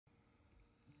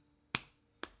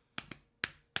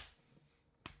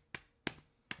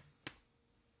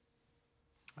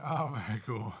Oh, very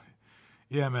cool.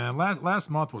 Yeah, man. Last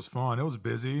month was fun. It was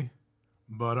busy,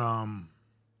 but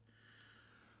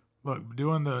look,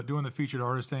 doing the featured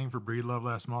artist thing for Breedlove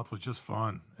last month was just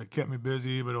fun. It kept me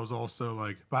busy, but it was also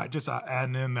like by just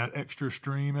adding in that extra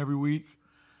stream every week.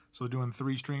 So doing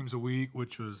 3 streams a week,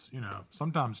 which was,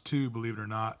 sometimes 2, believe it or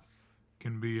not,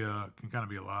 can kind of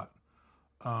be a lot.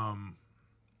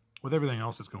 With everything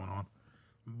else that's going on.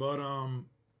 But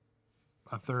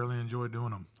I thoroughly enjoyed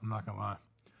doing them. I'm not gonna lie.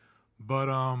 But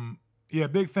yeah,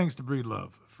 big thanks to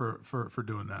Breedlove for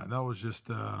doing that. That was just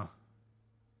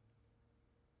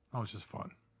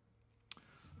fun.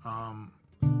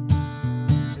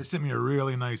 They sent me a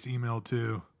really nice email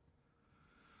too.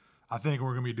 I think we're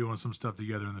going to be doing some stuff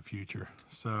together in the future.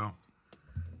 So,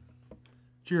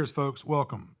 cheers, folks.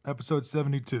 Welcome. Episode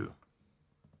 72.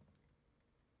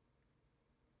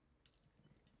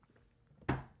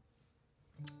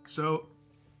 So,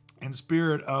 in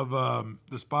spirit of the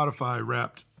Spotify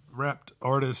Wrapped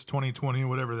Artist 2020,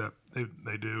 whatever that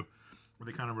they do, where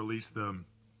they kind of release the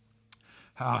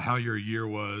how your year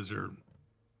was or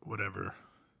whatever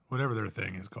their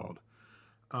thing is called.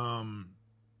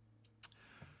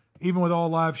 Even with all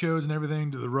live shows and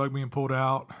everything, to the rug being pulled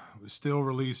out, we still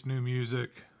released new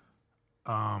music.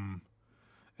 End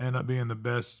up being the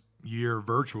best year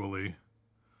virtually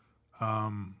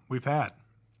we've had.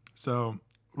 So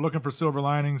we're looking for silver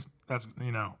linings. That's,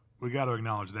 we got to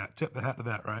acknowledge that. Tip the hat to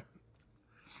that, right?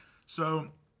 So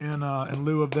in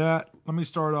lieu of that, let me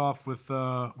start off with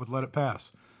Let It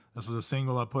Pass. This was a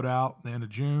single I put out at the end of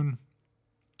June.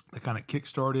 That kind of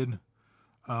kick-started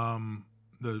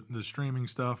the streaming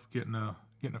stuff, getting a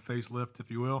facelift, if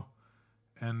you will,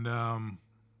 and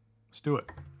let's do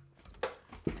it.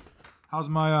 How's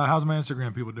my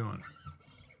Instagram people doing?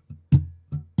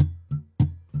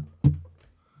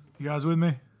 You guys with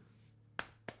me?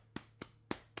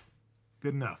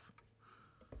 Good enough.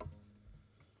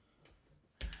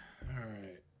 All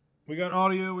right, we got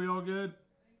audio. We all good?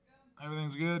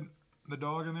 Everything's good. The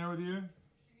dog in there with you?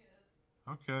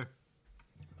 Okay.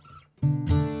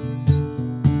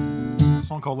 A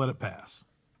song called Let It Pass.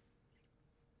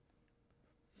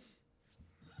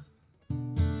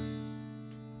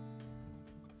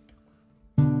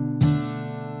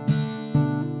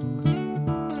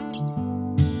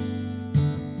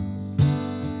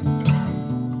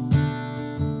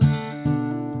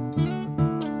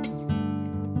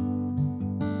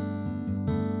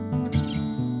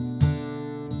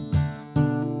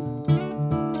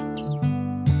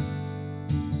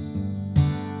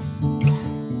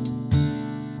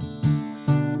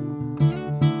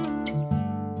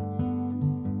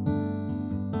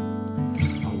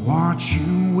 Watch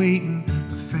you waiting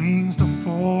for things to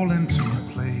fall into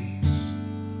place.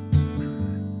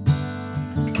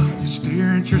 You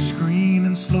stare at your screen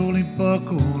and slowly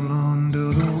buckle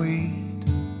under the weight.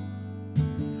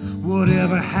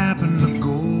 Whatever happened to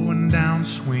going down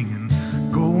swinging,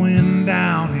 going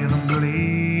down in a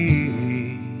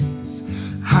blaze?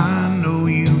 I know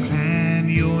you've had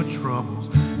your troubles,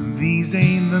 and these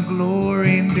ain't the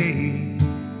glory days.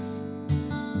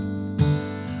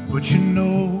 But you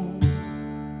know,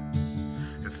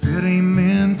 if it ain't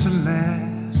meant to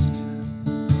last,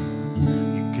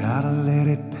 you gotta let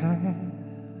it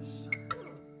pass.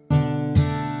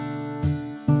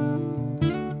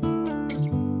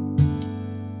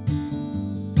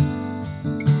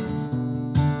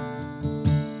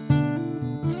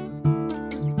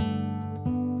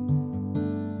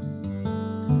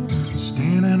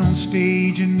 Standing on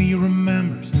stage and he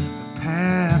remembers the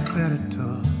path that it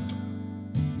took.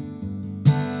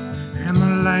 And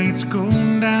the lights go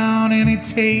down and he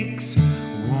takes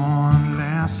one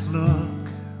last look.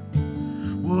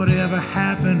 Whatever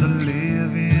happened to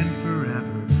living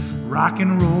forever? Rock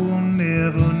and roll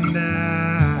never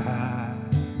died.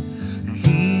 And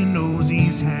he knows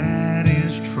he's had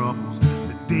his troubles.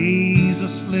 The days are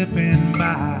slipping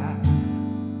by.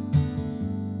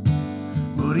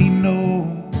 But he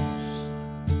knows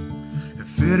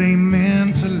if it ain't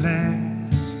meant to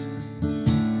last,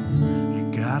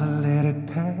 you gotta let it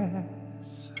pass.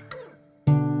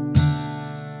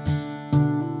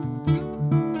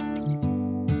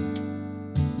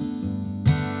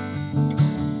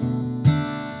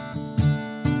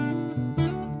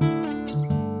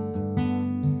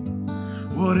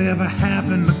 Whatever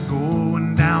happened to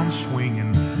going down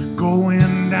swinging,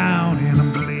 going down in a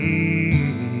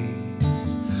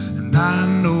blaze? And I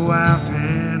know I've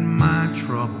had my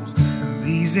troubles, and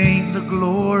these ain't the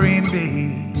glory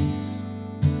days.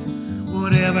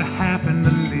 Whatever happened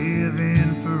to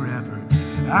living forever?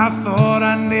 I thought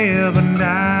I'd never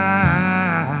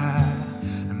die.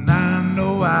 And I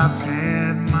know I've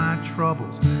had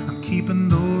troubles. I'm keeping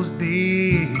those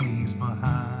days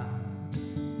behind.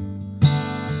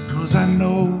 'Cause I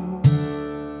know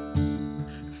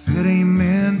if it ain't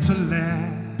meant to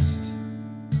last,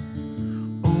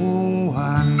 oh,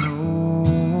 I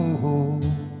know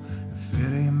if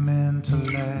it ain't meant to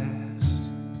last.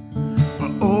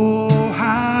 But oh,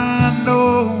 I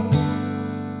know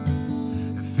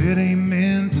if it ain't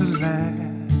meant to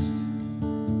last,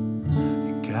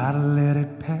 you gotta let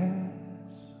it pass.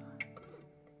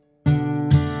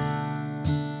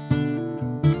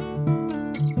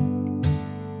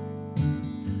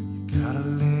 You gotta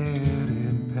let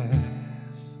it pass.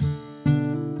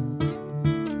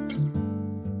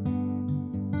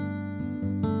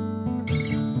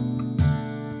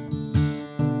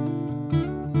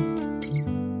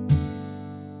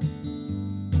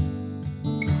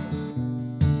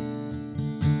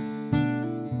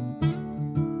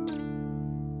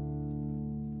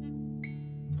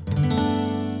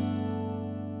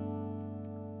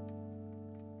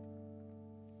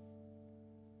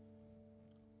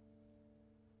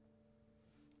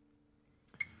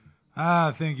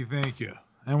 Thank you.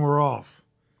 And we're off.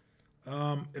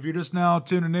 If you're just now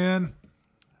tuning in,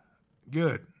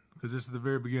 good, because this is the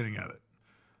very beginning of it.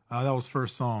 That was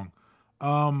first song.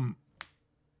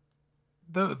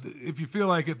 If you feel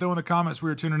like it, throw in the comments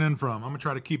where you're tuning in from. I'm going to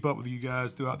try to keep up with you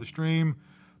guys throughout the stream,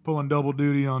 pulling double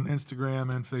duty on Instagram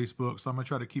and Facebook, so I'm going to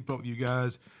try to keep up with you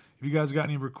guys. If you guys got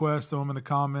any requests, throw them in the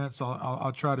comments.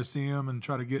 I'll try to see them and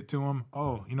try to get to them.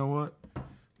 Oh, you know what?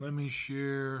 Let me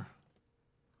share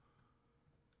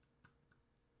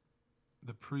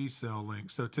the pre-sale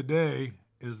link. So today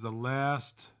is the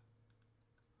last.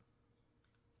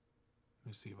 Let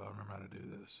me see if I remember how to do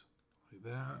this. Like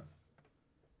that.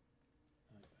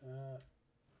 Like that.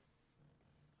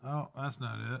 Oh, that's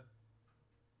not it.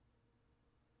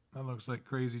 That looks like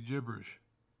crazy gibberish.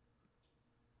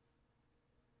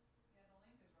 Yeah, the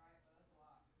link is right, but that's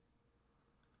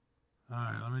a lot.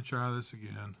 All right, let me try this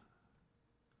again.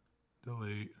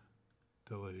 Delete.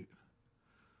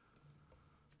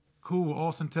 Cool.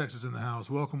 Austin, Texas in the house.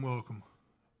 Welcome.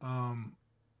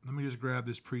 Let me just grab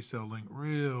this pre-sale link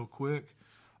real quick.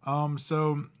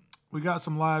 So we got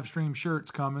some live stream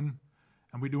shirts coming,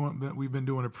 and we've been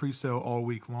doing a pre-sale all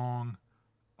week long.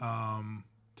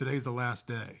 Today's the last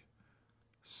day.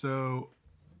 So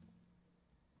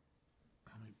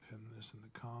let me pin this in the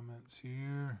comments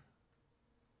here.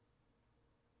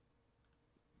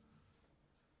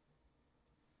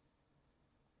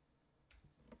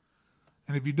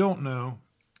 And if you don't know,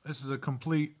 this is a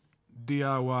complete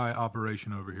DIY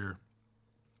operation over here.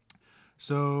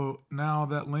 So now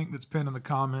that link that's pinned in the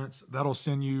comments, that'll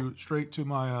send you straight to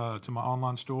my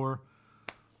online store,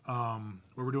 where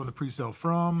we're doing the pre-sale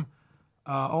from.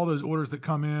 All those orders that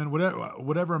come in,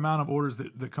 whatever amount of orders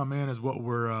that come in is what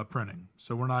we're printing.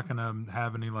 So we're not going to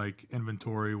have any like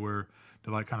inventory where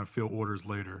to like kind of fill orders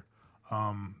later.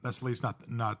 That's at least not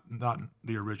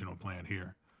the original plan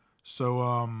here.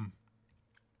 So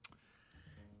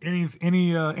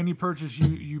any purchase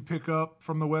you pick up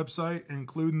from the website,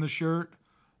 including the shirt,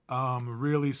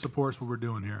 really supports what we're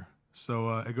doing here.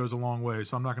 So it goes a long way.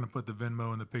 So I'm not going to put the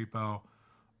Venmo and the PayPal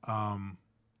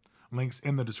links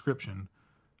in the description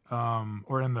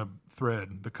or in the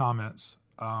thread, the comments.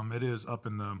 It is up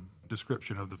in the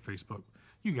description of the Facebook.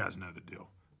 You guys know the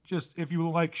deal. Just if you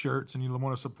like shirts and you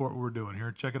want to support what we're doing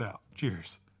here, check it out.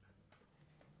 Cheers.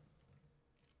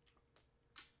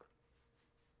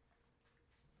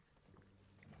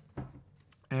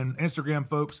 And Instagram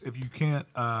folks, if you can't,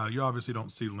 you obviously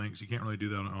don't see links. You can't really do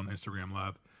that on Instagram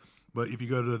Live. But if you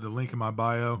go to the link in my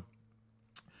bio,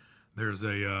 there's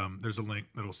a link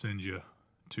that'll send you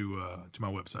to my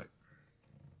website.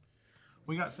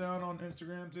 We got sound on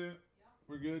Instagram too.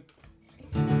 We're good.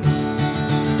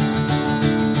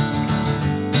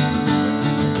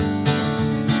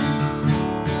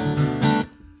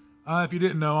 If you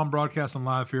didn't know, I'm broadcasting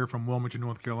live here from Wilmington,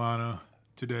 North Carolina.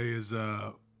 Today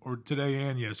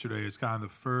and yesterday is kind of the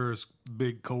first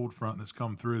big cold front that's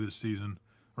come through this season,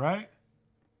 right?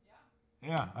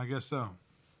 Yeah, I guess so.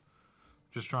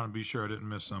 Just trying to be sure I didn't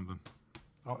miss something.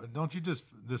 Oh,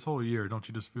 this whole year, don't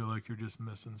you just feel like you're just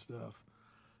missing stuff?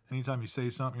 Anytime you say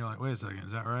something, you're like, wait a second,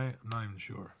 is that right? I'm not even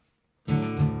sure.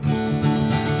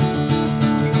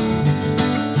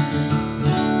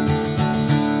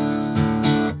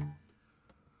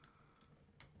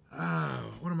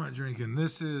 What am I drinking?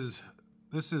 This is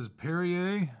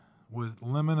Perrier with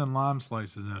lemon and lime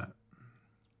slices in it.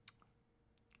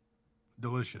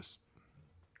 Delicious.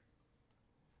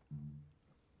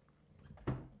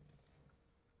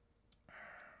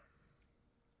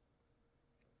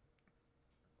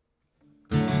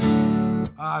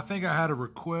 I think I had a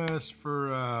request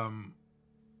for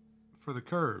the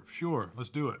curve. Sure, let's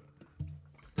do it.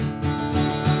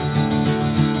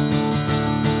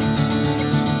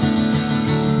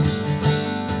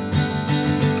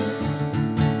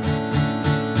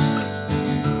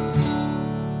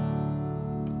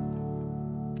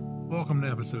 Welcome to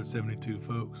episode 72,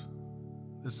 folks.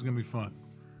 This is going to be fun.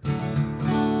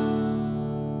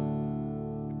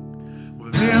 Well,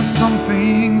 there's some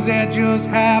things that just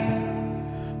happen.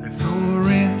 They throw a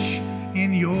wrench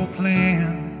in your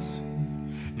plans.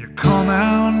 You come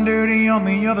out dirty on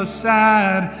the other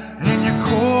side, and you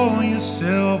call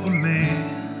yourself a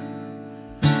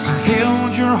man. I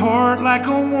held your heart like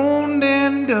a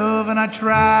wounded dove, and I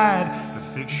tried to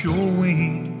fix your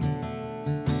wing.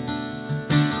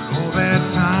 All that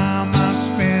time I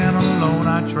spent alone,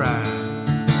 I tried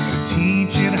to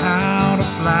teach it how to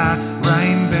fly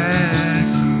right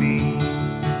back to me.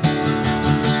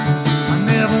 I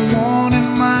never wanted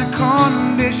my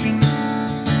condition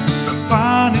to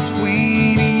find its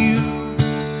way to you,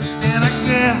 and I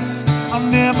guess I'll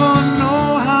never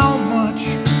know how much I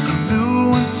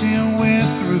knew until we're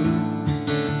through.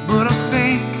 But I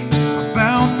think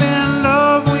about that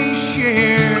love we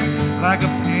shared like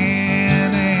a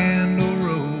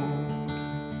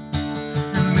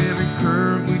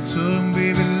took,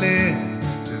 baby, led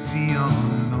to the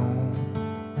unknown.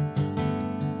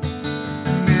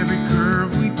 And every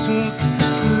curve we took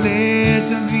led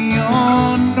to the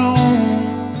unknown.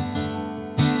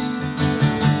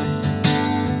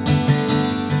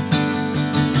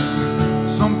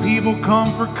 Some people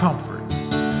come for comfort,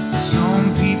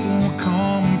 some people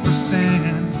come for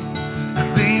sand.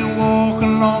 And they walk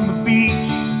along the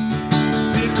beach,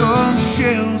 pick up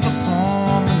shells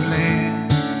upon the land.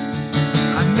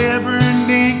 I never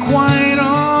did quite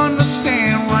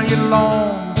understand why you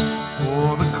long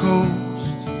for the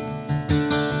coast.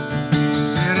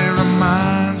 Said it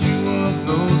reminds you of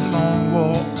those long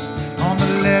walks on the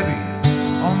levee,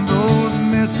 on those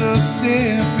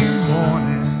Mississippi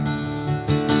mornings.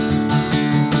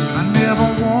 I never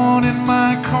wanted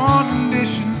my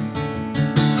condition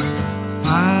to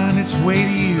find its way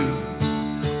to you,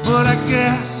 but I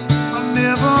guess I'll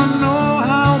never know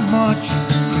how much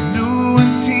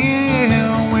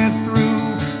until we're through.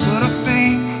 But I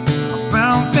think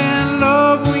about that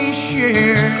love we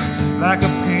shared like a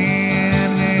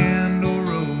panhandle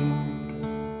road.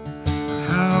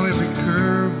 How every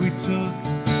curve we took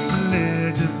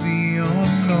led to the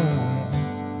unknown.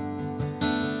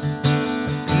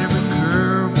 Every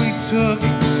curve we took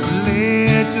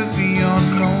led to the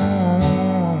unknown.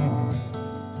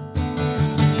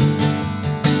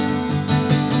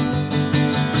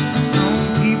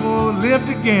 Live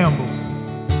to gamble,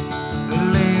 they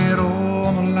lay it all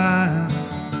on the line.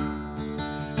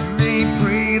 And they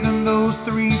pray that those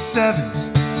 3 sevens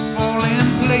fall in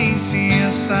place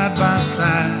here side by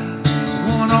side.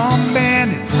 One-armed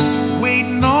bandits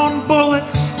waiting on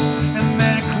bullets and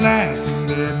that classic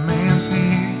dead man's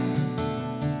hand.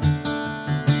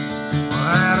 Well,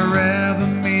 I'd rather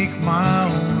make my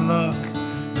own luck,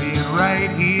 being right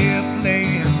here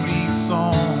playing these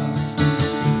songs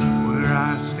where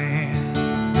I stand.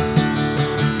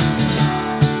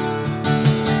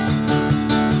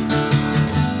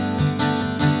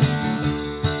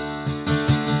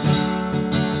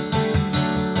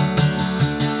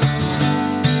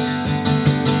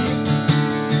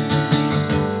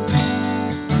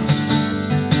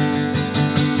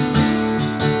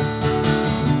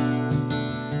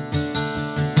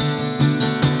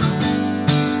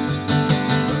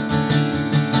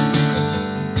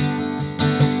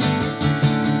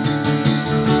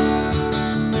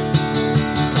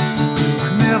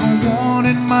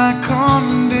 My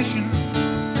condition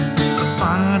to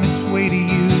find its way to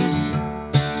you,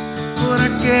 but I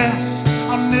guess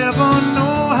I'll never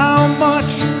know how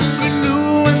much we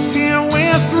knew until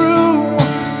we're through.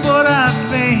 But I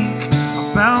think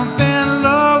about that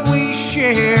love we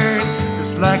shared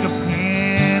just like a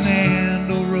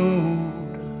panhandle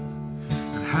road,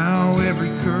 and how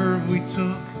every curve we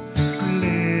took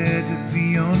led to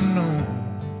the unknown.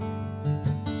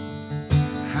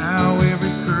 How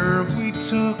every curve we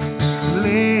took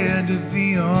led to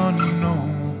the unknown.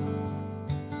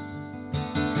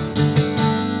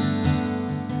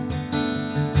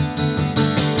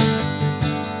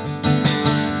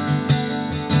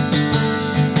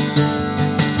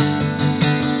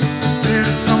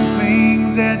 There's some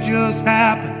things that just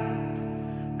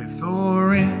happen. They throw a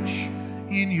wrench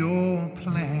in your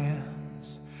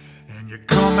plans, and you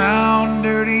come out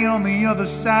dirty on the other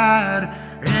side,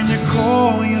 and you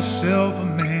call yourself a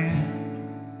man.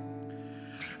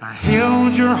 I I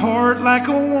held your heart like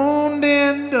a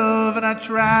wounded dove, and I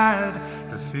tried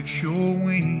to fix your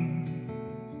wings.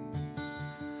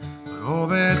 But all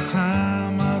that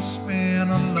time I spent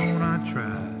alone, I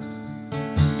tried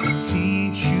to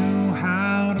teach you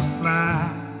how to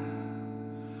fly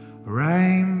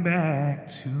right back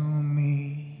to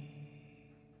me.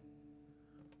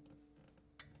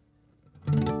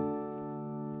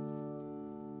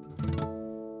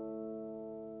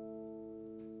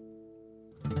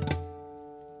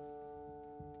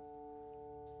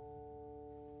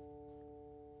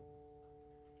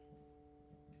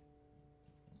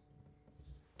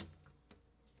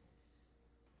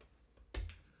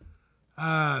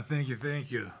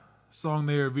 Thank you. Song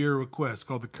there via request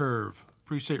called The Curve.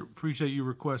 Appreciate you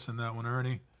requesting that one,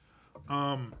 Ernie.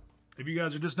 If you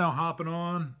guys are just now hopping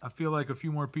on, I feel like a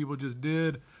few more people just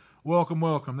did. Welcome.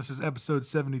 This is episode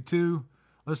 72.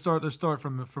 Let's start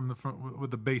from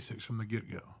with the basics from the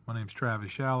get-go. My name's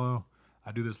Travis Shallow.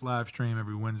 I do this live stream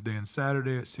every Wednesday and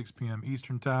Saturday at 6 p.m.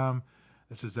 Eastern Time.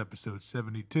 This is episode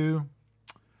 72.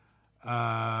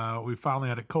 We finally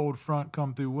had a cold front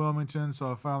come through Wilmington,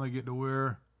 so I finally get to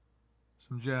wear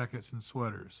some jackets and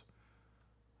sweaters.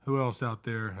 Who else out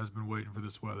there has been waiting for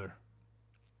this weather?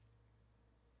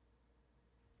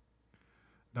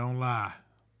 Don't lie.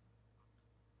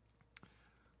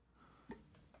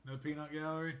 No peanut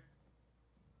gallery?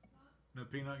 No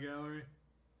peanut gallery?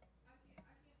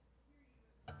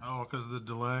 Oh, because of the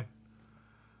delay?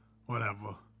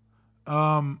 Whatever.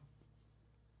 All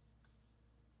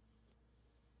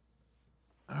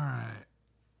right.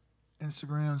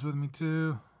 Instagram's with me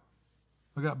too.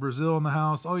 We got Brazil in the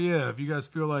house. Oh yeah, if you guys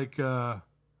feel like you're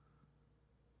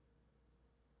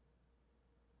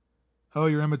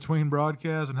in between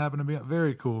broadcasts and happen to be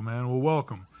very cool, man. Well,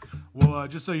 welcome. Well,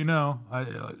 just so you know,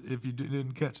 if you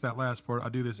didn't catch that last part, I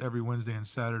do this every Wednesday and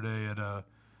Saturday at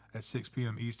 6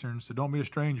 p.m. Eastern. So don't be a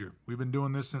stranger. We've been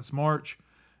doing this since March,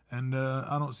 and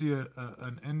I don't see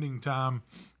an ending time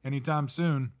anytime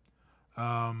soon.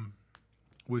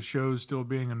 With shows still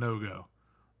being a no-go.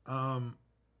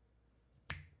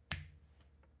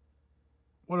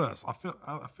 What else? I feel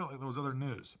like there was other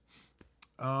news.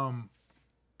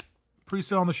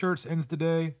 Pre-sale on the shirts ends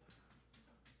today.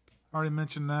 Already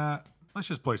mentioned that. Let's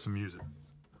just play some music.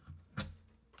 It's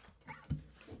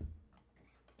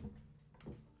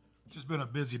just been a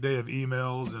busy day of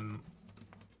emails and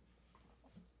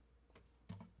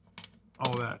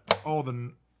all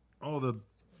the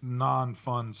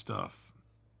non-fun stuff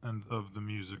and of the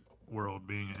music world,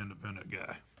 being an independent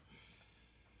guy.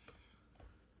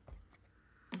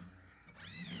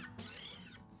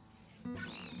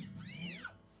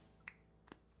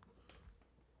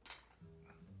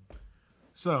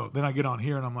 So then I get on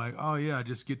here and I'm like, oh yeah, I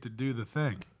just get to do the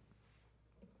thing.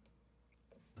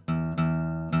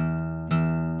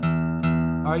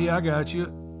 Oh yeah, I got you.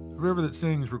 River That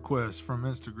Sings request from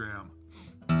Instagram.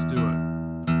 Let's do it.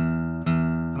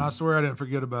 And I swear I didn't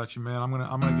forget about you, man. I'm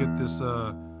gonna get this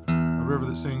River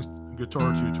That Sings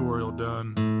guitar tutorial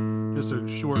done. Just a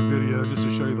short video, just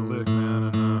to show you the lick,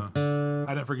 man. And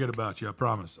I didn't forget about you. I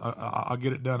promise. I'll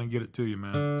get it done and get it to you,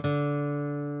 man.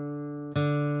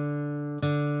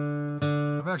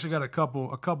 I've actually got a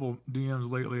couple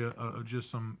DMs lately of just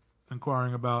some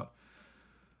inquiring about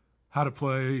how to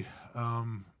play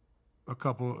a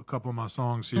couple of my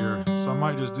songs here. So I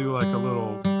might just do like a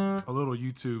little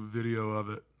YouTube video of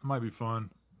it. It might be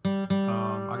fun.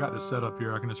 I got this set up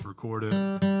here. I can just record it.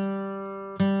 And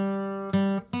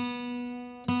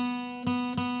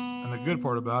the good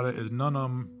part about it is none of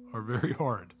them are very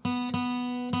hard.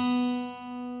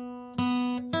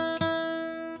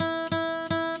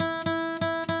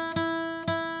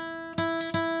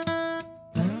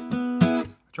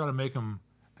 Try to make them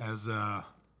as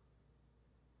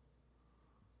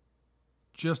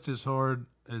just as hard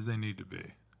as they need to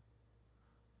be,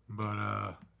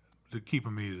 but to keep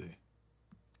them easy.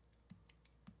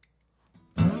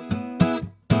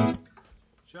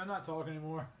 Should I not talk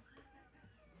anymore?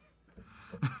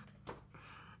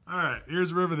 All right,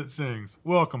 here's River That Sings.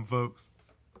 Welcome, folks.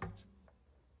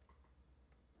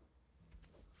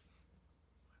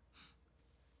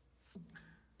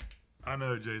 I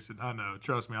know, Jason. I know.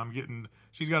 Trust me.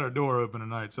 She's got her door open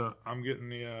tonight, so I'm getting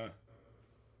the,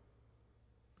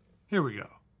 here we go.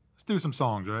 Let's do some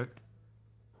songs, right?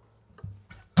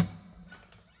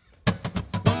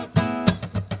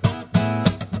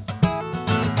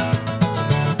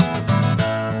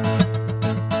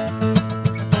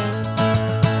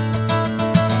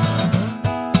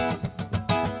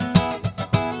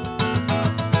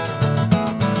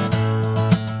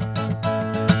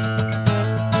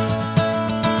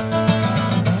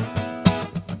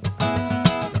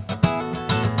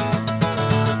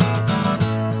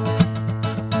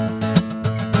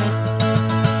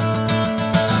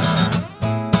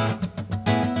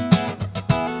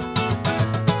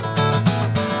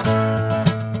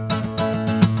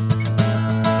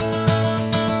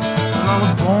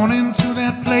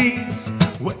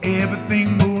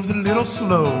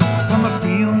 slow. From the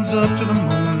fields up to the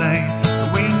moonlight, the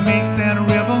way it makes that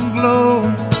river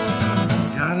glow.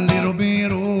 Got a little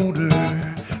bit older,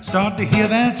 start to hear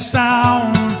that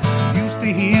sound. Used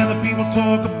to hear the people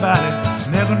talk about it,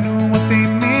 never knew what they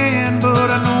meant,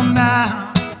 but I know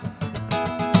now.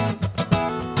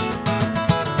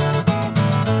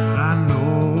 I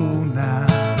know now.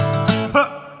 Huh.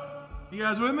 You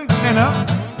guys with me? Stand up.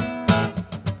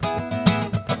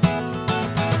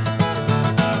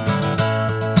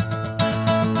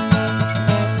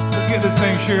 Let's get this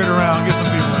thing shared around, get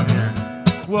some people in here.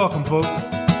 Welcome, folks.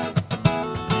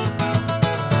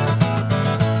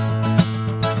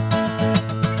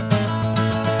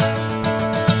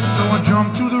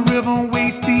 Jump to the river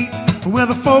waist deep, where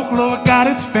the folklore got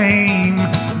its fame.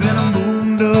 Then I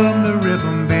moved up the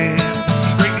riverbed,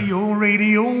 straight to your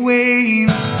radio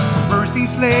waves. From First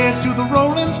East Ledge to the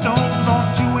Rolling Stones,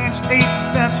 on 2-inch tape,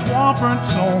 that swamper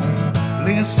tone.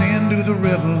 Listen to the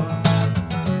river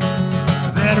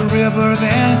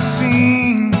that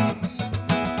sings.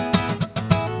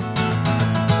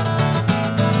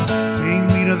 Take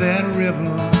me to that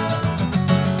river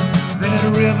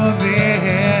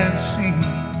that sings.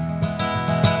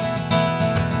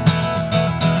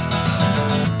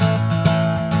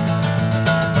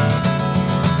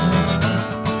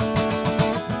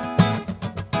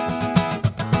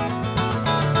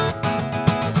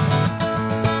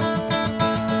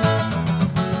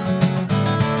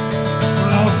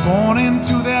 Well, I was born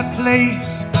into that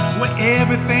place where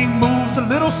everything moves a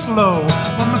little slow.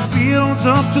 From the fields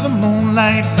up to the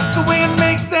moonlight, the way it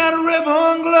makes that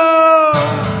river glow.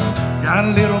 Got a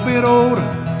little bit older,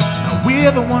 now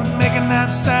we're the ones making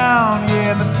that sound.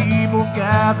 Yeah, the people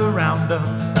gather around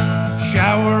us,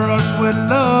 shower us with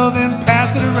love and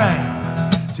pass it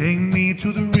around. Take me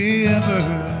to the river,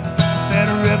 it's that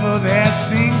river that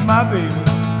sings, my baby.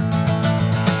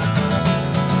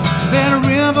 That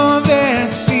river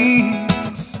that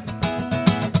sings.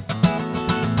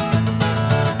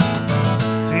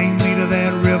 Take me to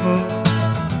that river,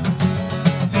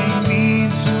 take me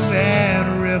to that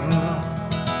river.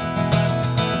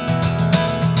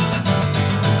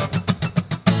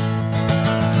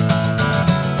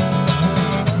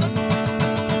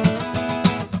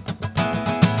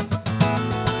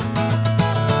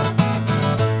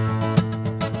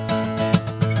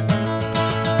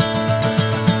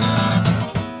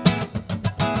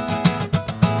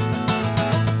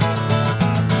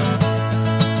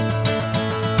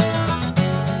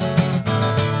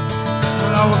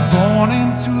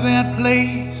 To that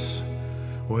place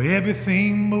where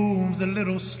everything moves a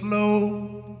little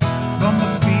slow. From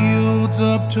the fields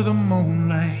up to the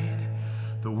moonlight,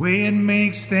 the way it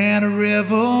makes that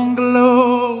river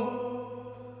glow.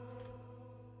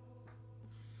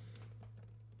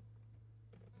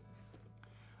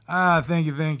 Thank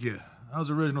you. That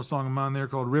was an original song of mine there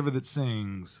called River That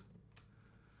Sings.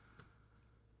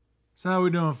 So how we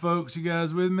doing, folks? You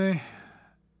guys with me?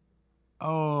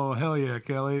 Oh, hell yeah,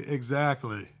 Kelly.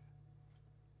 Exactly.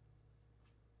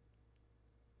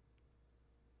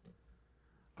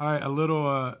 All right, a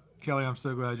little, Kelly, I'm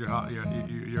so glad you're on here.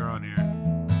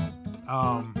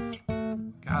 God,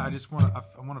 I just want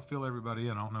to fill everybody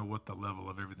in. I don't know what the level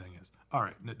of everything is. All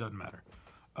right, it doesn't matter.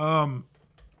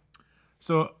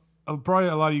 So probably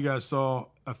a lot of you guys saw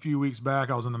a few weeks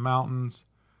back, I was in the mountains.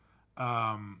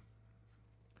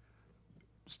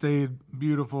 Stayed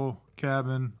beautiful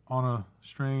cabin on a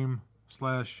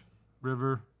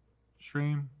stream/river,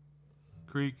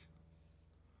 creek,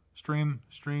 stream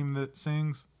that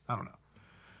sings. I don't know.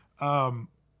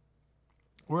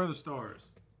 Where are the stars?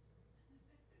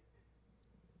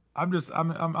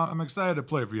 I'm excited to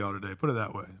play for y'all today. Put it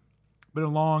that way. Been a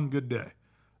long, good day.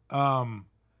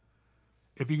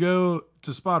 If you go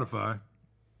to Spotify,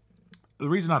 the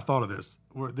reason I thought of this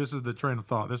is the train of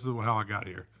thought. This is how I got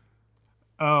here.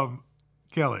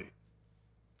 Kelly,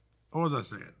 what was I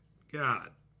saying?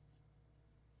 God.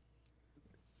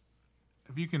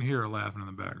 If you can hear her laughing in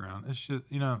the background, it's just,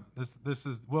 this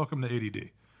is welcome to ADD.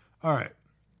 All right.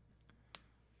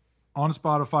 On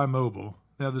Spotify mobile,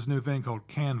 they have this new thing called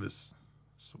Canvas,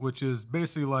 which is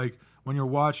basically like when you're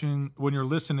listening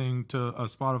to a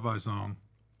Spotify song,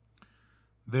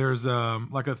 there's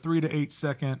like a 3 to 8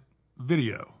 second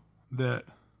video that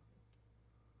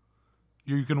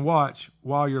you can watch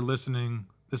while you're listening.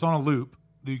 It's on a loop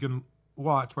that you can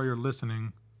watch while you're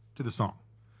listening to the song.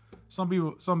 Some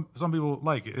people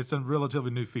like it. It's a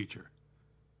relatively new feature.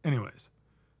 Anyways,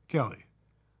 Kelly,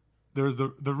 there's the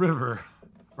river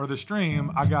or the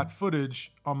stream. I got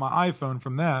footage on my iPhone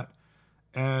from that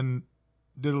and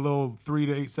did a little 3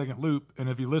 to 8 second loop. And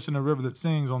if you listen to River That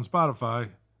Sings on Spotify,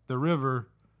 the river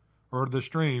or the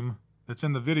stream that's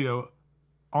in the video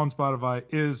on Spotify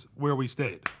is where we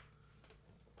stayed.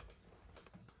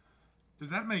 Does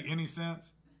that make any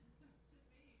sense?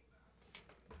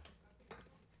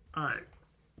 All right.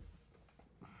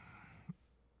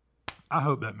 I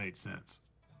hope that made sense.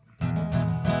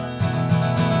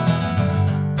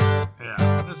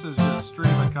 Yeah, this is just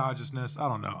stream of consciousness. I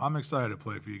don't know. I'm excited to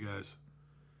play for you guys.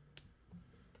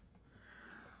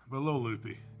 But a little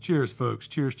loopy. Cheers, folks.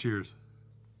 Cheers, cheers.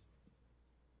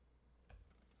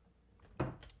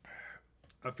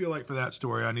 I feel like for that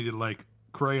story, I needed like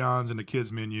crayons in the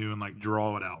kids menu and like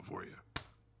draw it out for you.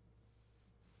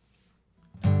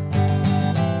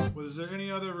 Was there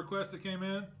any other requests that came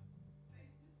in?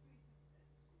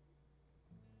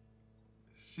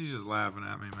 She's just laughing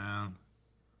at me, man.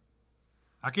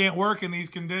 I can't work in these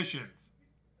conditions.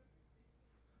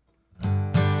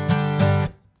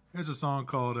 Here's a song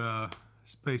called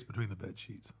Space Between the Bed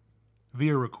Sheets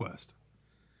via request.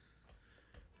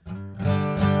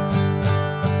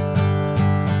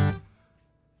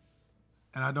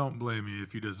 And I don't blame you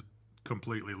if you just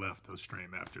completely left the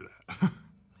stream after that.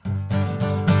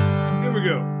 Here we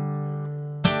go.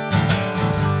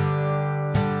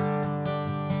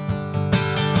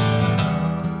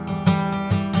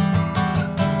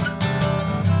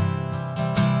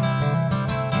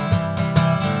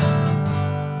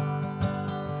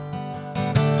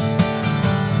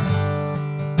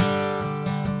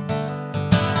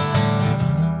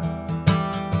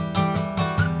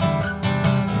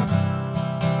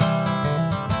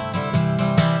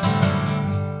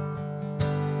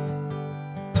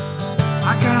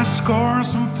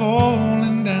 Scars from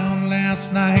falling down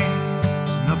last night.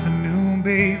 It's nothing new,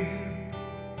 baby.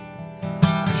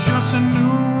 It's just a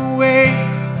new way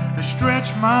to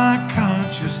stretch my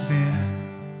conscience thin.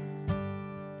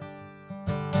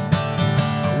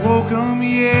 I woke up,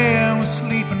 yeah, with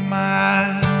sleep in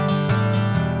my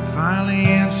eyes. Finally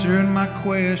answered my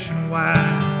question why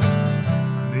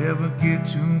I never get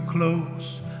too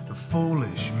close to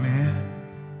foolish men.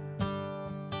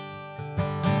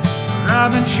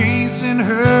 I've been chasing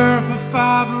her for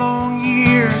 5 long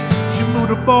years. She moved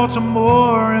to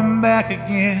Baltimore and back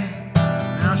again.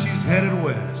 Now she's headed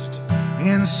west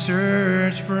in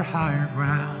search for higher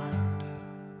ground.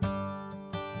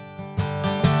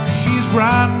 She's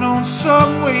riding on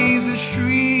subways and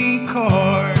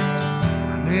streetcars.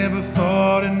 I never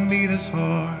thought it'd be this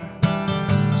hard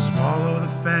to swallow the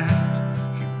fact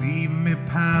she beat me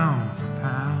pound for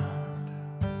pound.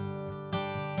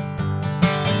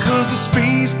 Cause the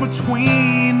space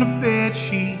between the bed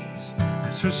sheets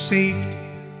is her safety.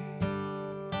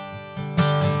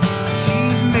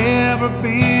 She's never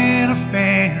been a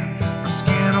fan of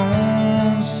skin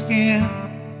on skin.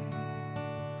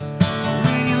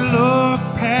 When you look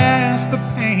past the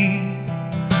pain,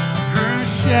 her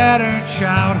shattered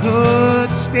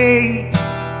childhood state,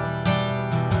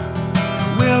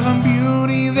 well, the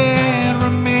beauty that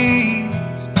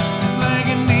remains is like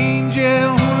an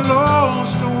angel who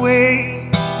lost her way.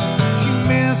 She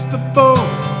missed the boat,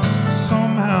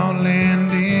 somehow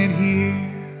landed here.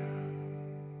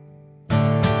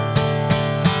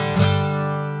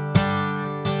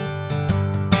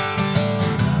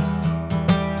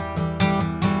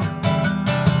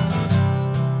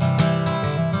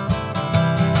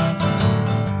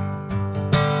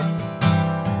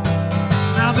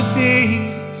 Now the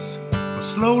days were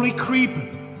slowly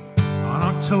creeping on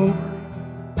October.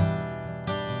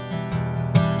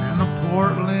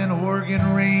 Portland, Oregon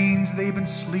rains, they've been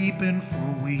sleeping for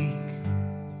a week.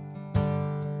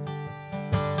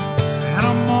 And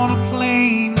I'm on a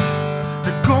plane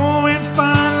to go and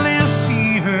finally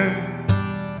see her.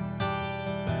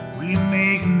 We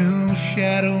make new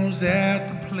shadows at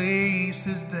the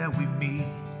places that we meet.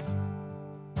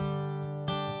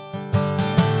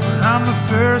 But I'm the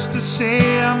first to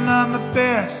say I'm not in the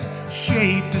best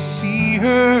shape to see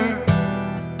her.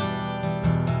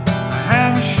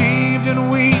 Haven't shaved in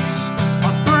weeks,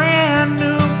 my brand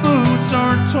new boots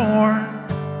are torn.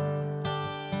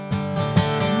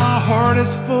 My heart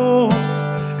is full,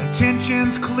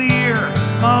 intentions clear.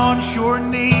 My onshore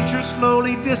nature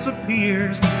slowly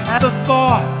disappears at the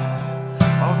thought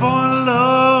of our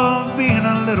love being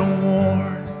a little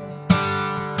worn.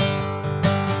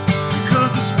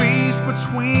 Because the space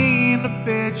between the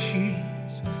bed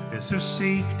sheets is her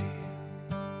safety.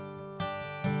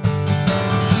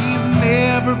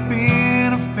 Never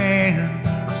been a fan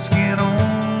of skin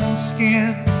on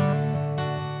skin.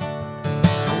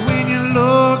 But when you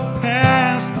look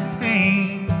past the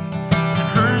pain and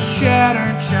her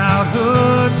shattered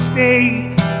childhood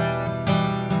state,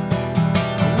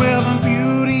 well, the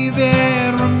beauty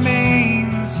that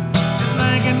remains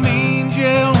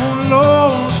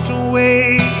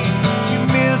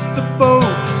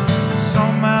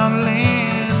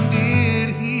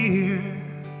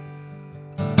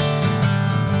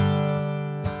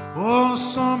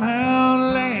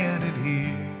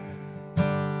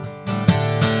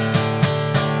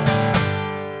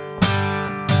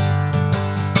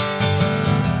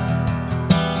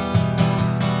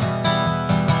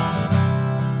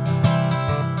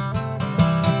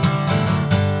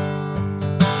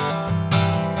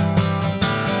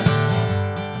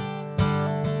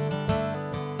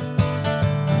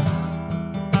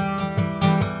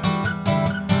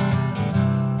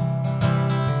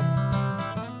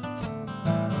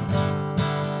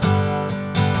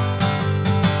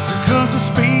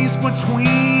space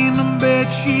between the bed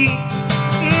sheets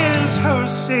is her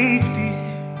safety.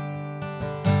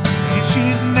 And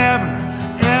she's never,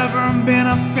 ever been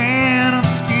a fan of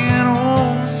skin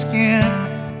on skin.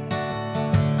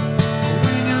 But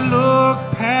when you look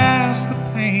past the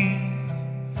pain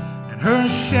and her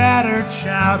shattered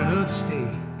childhood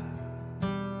state,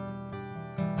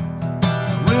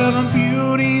 well, the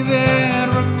beauty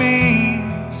that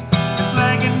remains is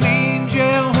like an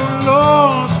angel who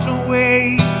lost her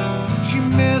way. She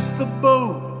missed the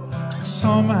boat and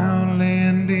somehow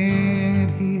landed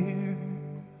here.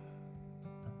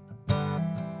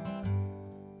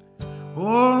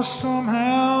 Oh,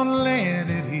 somehow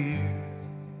landed here.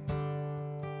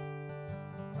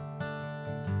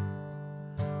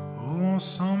 Oh,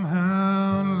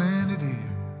 somehow landed here.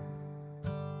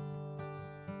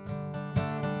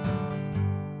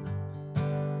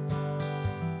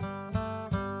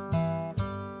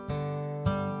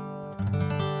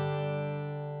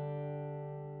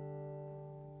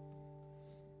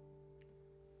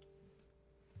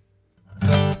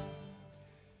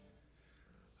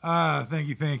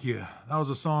 Thank you. That was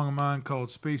a song of mine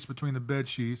called Space Between the Bed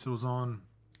Sheets. It was on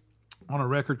a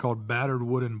record called Battered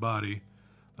Wooden Body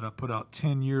that I put out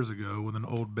 10 years ago with an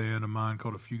old band of mine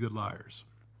called A Few Good Liars.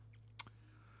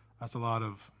 That's a lot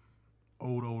of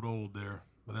old there,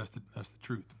 but that's the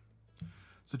truth.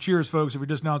 So cheers, folks. If you're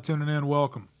just now tuning in,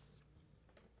 welcome.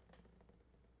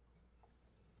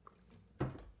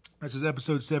 This is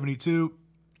episode 72.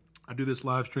 I do this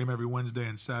live stream every Wednesday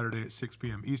and Saturday at 6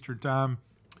 p.m. Eastern Time.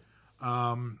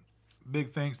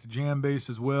 Big thanks to Jambase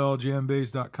as well.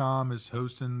 Jambase.com is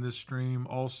hosting this stream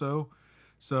also.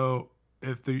 So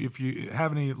if you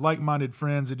have any like-minded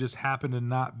friends that just happen to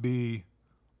not be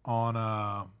on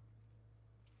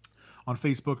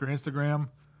Facebook or Instagram,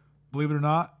 believe it or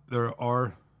not, there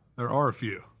are a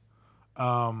few.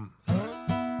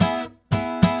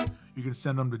 You can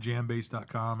send them to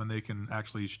jambase.com and they can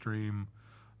actually stream.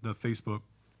 The Facebook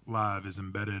Live is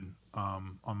embedded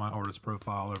on my artist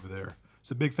profile over there.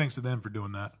 So big thanks to them for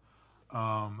doing that.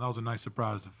 That was a nice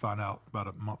surprise to find out about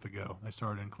a month ago. They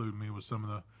started including me with some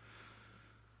of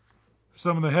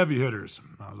the heavy hitters.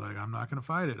 I was like, I'm not going to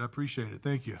fight it. I appreciate it.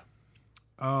 Thank you.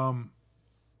 Oh,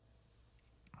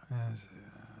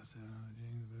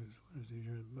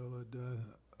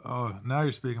 now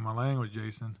you're speaking my language,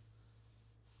 Jason.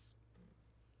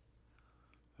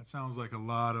 That sounds like a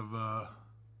lot of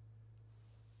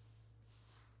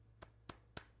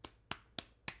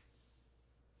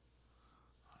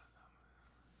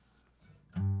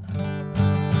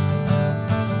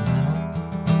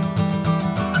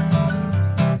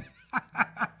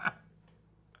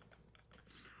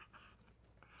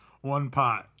One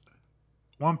pot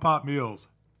meals.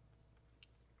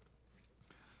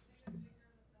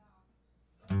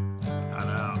 I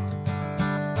know.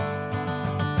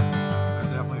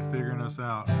 They're definitely figuring us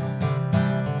out.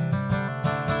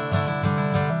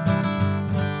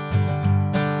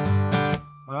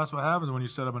 Well, that's what happens when you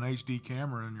set up an HD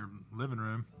camera in your living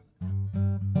room.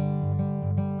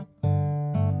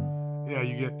 Yeah,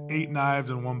 you get 8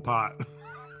 knives in one pot.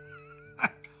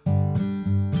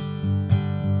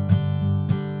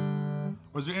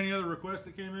 Was there any other requests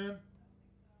that came in?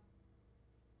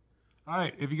 All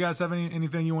right, if you guys have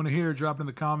anything you want to hear, drop it in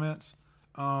the comments.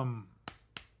 Let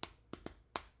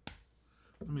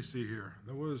me see here.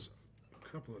 There was a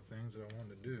couple of things that I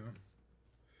wanted to do.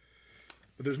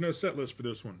 But there's no set list for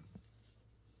this one.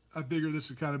 I figure this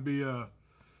would kind of be a...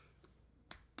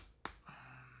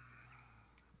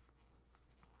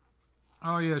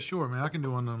 Oh, yeah, sure, man. I can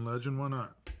do Unknown Legend. Why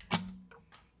not?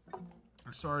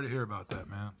 I'm sorry to hear about that,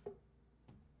 man.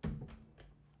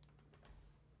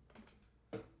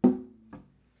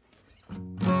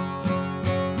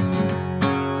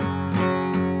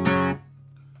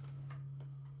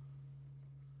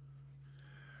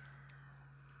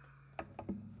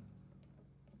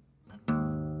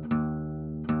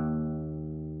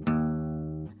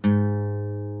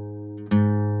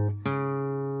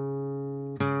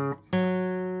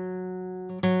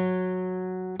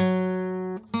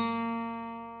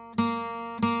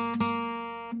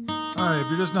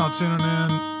 If you're just now tuning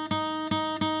in,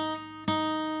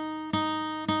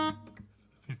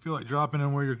 if you feel like dropping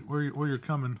in where you're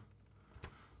coming,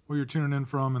 where you're tuning in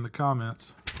from in the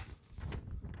comments.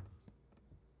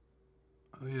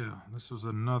 Oh yeah, this was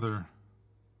another.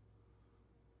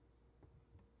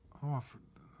 Oh,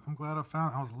 I'm glad I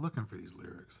found. I was looking for these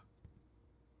lyrics.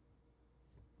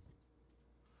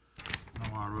 I don't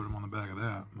know why I wrote them on the back of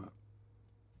that, but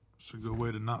it's a good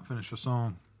way to not finish a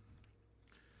song.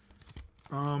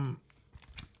 Let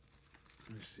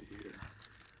me see here.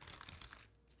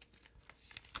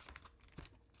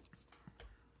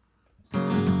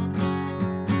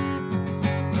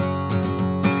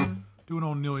 an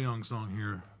old Neil Young song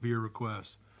here via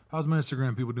request. How's my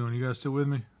Instagram people doing? You guys still with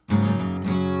me?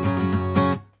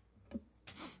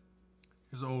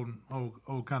 Here's an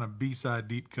old kind of B-side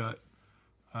deep cut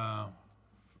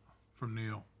from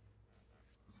Neil.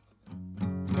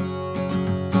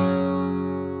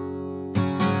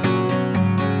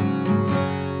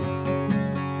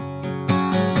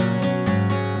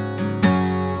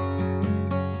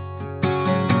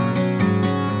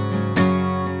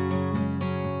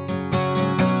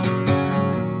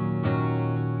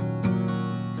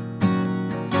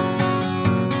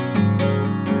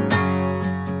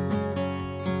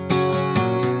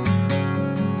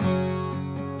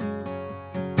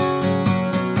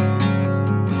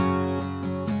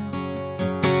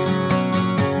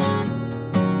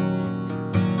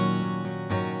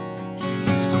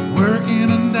 Work in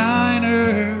a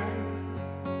diner,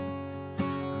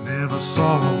 never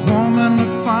saw a woman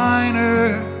look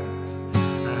finer.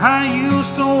 I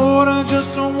used to order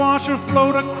just to watch her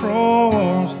float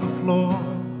across the floor.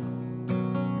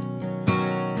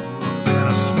 In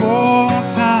a small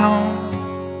town,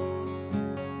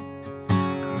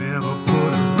 never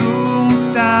put rules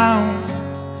down.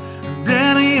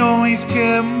 Daddy always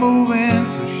kept moving,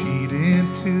 so she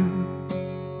did too.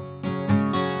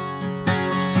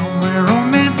 Somewhere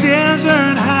on that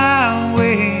desert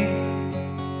highway,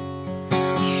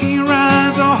 she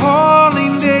rides a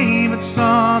Harley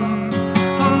Davidson,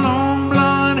 her long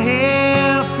blonde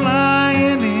hair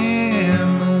flying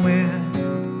in the wind.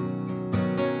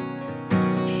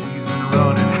 She's been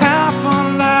running half her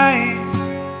life,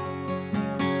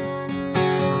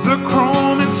 the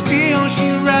chrome and steel she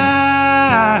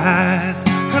rides,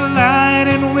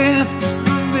 colliding with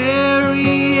the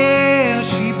very air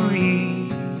she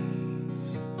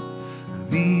breathes,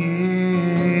 the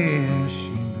air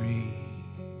she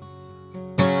breathes.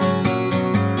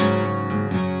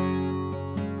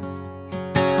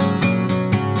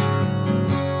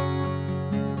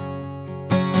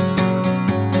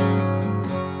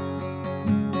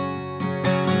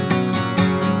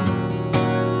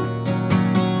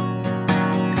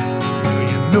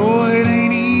 You know it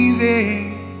ain't easy.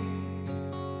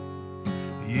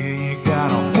 Yeah, you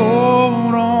gotta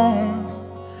hold on.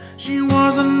 She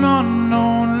was an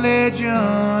unknown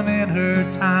legend in her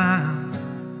time.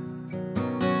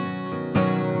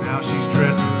 Now she's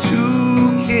dressing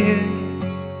two kids,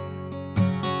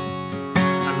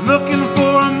 looking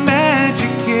for a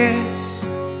magic kiss.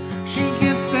 She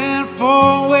gets that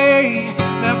far away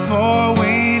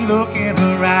look in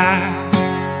her eye.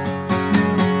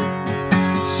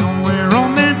 Somewhere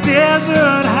on that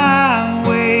desert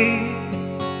highway,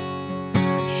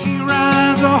 she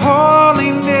rides a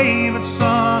Harley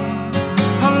Davidson,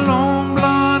 her long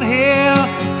blonde hair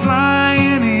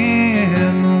flying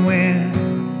in the wind.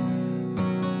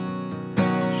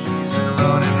 She's been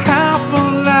running half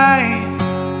her life,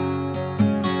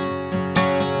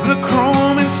 the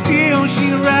chrome and steel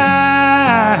she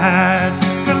rides,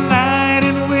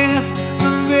 colliding with the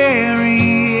very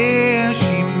air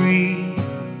she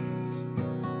breathes,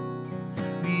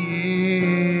 the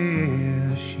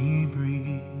air she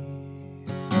breathes.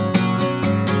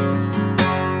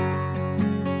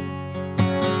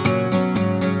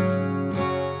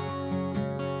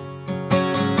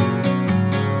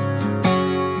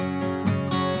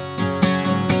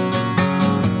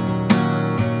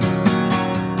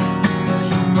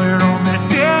 Somewhere on that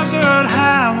desert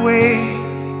highway,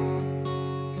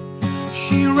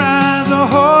 she rides a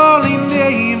Harley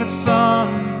Davidson,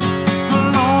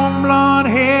 her long blonde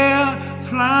hair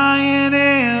flying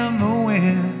in the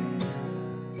wind.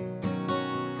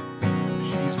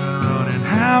 She's been running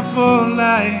half her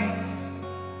life,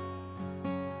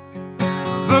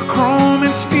 the chrome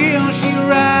and steel she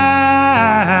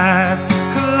rides,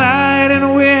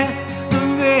 colliding with the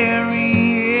very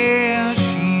air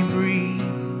she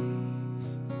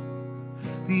breathes,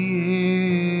 the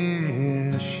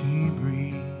air she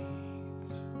breathes.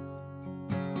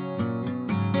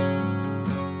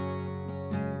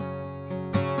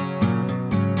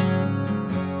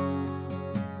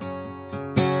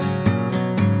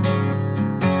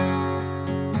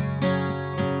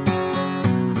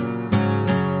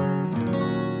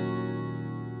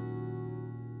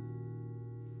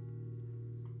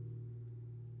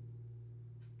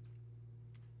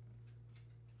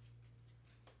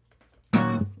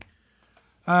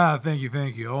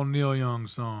 Thank you. Old Neil Young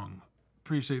song.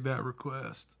 Appreciate that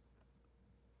request.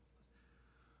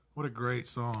 What a great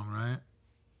song, right?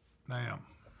 Damn.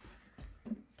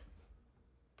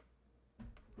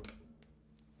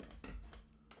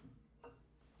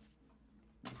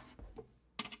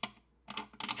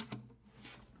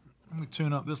 Let me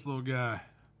tune up this little guy.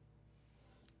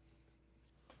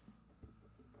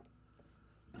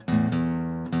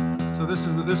 So this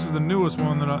is the newest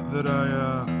one that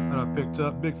I picked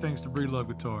up. Big thanks to Breedlove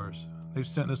Guitars. They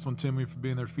sent this one to me for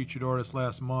being their featured artist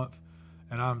last month,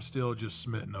 and I'm still just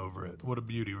smitten over it. What a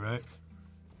beauty, right?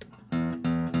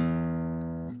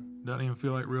 Doesn't even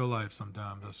feel like real life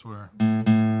sometimes, I swear.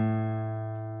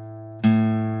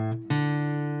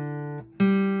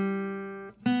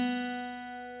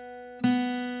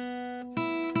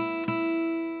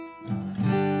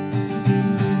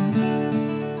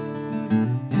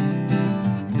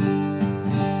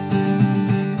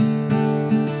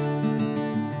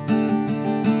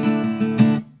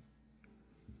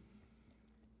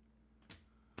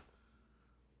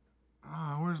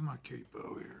 Where's my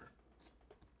capo here?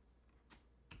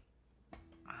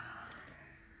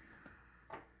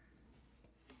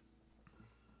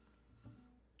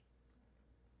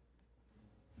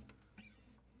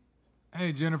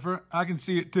 Hey Jennifer, I can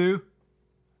see it too.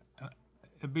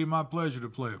 It'd be my pleasure to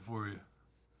play it for you.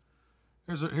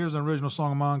 Here's an original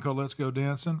song of mine called "Let's Go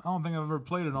Dancing." I don't think I've ever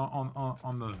played it on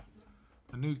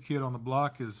the new kid on the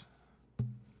block. Is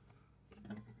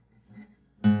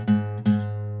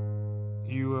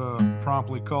you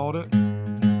promptly called it,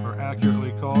 or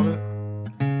accurately called it.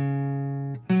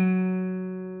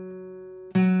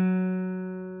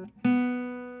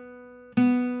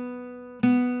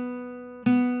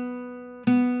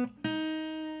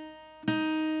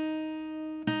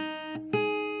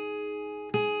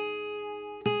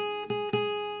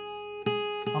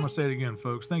 I'm gonna say it again,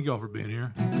 folks. Thank y'all for being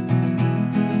here.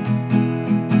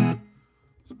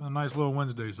 It's been a nice little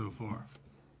Wednesday so far.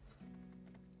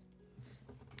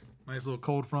 Nice little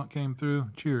cold front came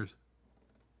through. Cheers.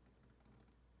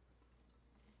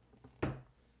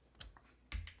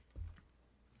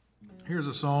 Here's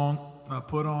a song I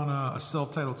put on a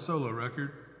self-titled solo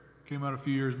record. Came out a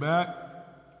few years back.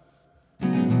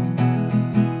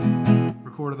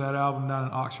 Recorded that album down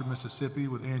in Oxford, Mississippi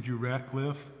with Andrew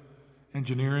Ratcliffe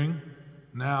Engineering.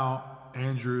 Now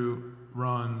Andrew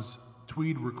runs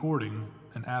Tweed Recording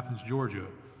in Athens, Georgia,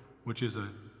 which is a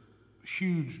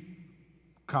huge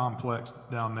complex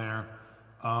down there.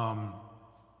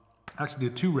 Actually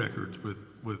did 2 records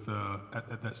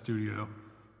at that studio,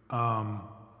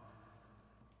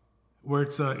 where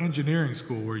it's an engineering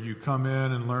school where you come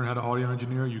in and learn how to audio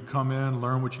engineer. You come in,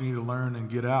 learn what you need to learn, and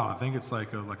get out. I think it's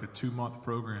like a 2-month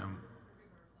program.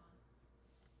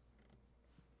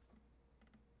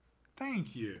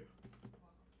 Thank you.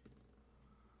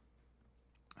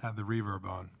 Had the reverb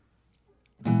on.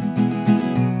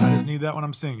 I just need that when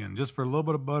I'm singing, just for a little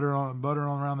bit of butter on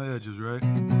around the edges, right?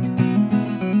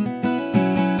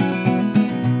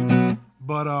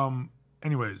 But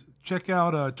anyways, check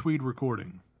out Tweed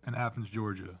Recording in Athens,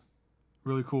 Georgia.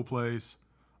 Really cool place.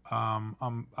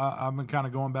 I've been kind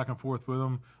of going back and forth with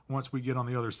them. Once we get on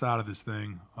the other side of this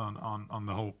thing, on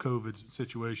the whole COVID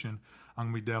situation, I'm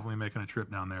gonna be definitely making a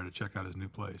trip down there to check out his new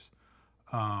place,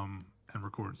 and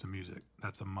recording some music.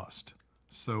 That's a must.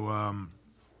 So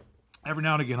every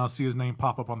now and again, I'll see his name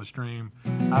pop up on the stream.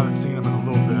 I haven't seen him in a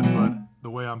little bit, but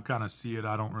the way I'm kind of see it,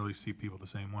 I don't really see people the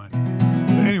same way.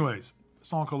 But anyways, a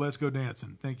song called "Let's Go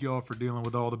Dancing." Thank you all for dealing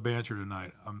with all the banter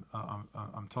tonight.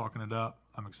 I'm talking it up.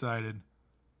 I'm excited.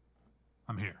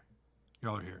 I'm here.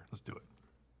 Y'all are here. Let's do it.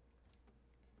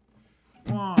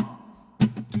 1,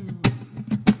 2,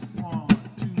 1,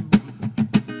 2.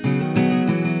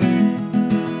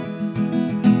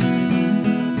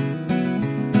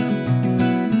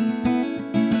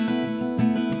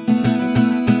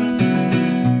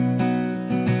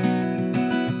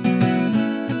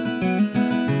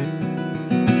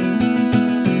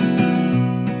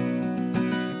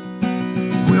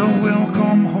 Well,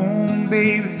 welcome home,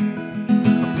 baby.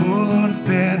 Put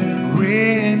that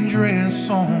red dress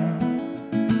on,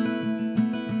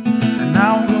 and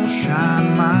I'll go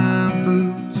shine my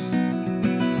boots.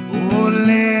 Oh,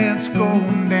 let's go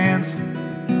dancing.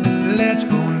 Let's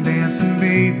go dancing,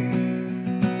 baby.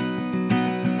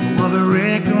 Well, the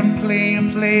record player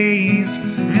plays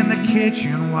in the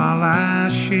kitchen while I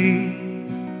shave.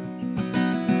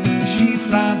 She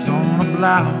slides on a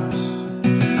blouse.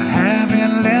 I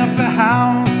haven't left the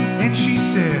house, and she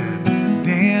said,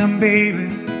 "Damn, baby,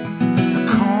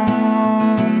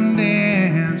 come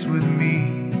dance with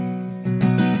me."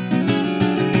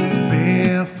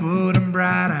 Barefoot and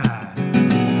bright-eyed,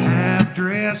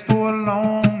 half-dressed for a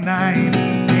long night,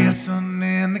 dancing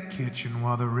in the kitchen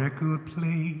while the record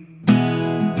played.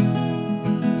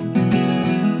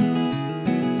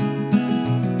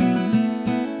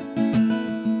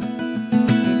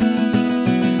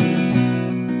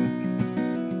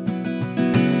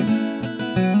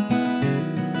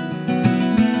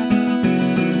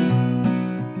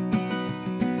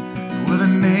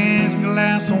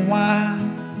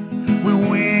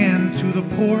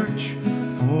 the porch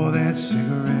for that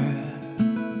cigarette.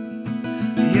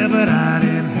 Yeah, but I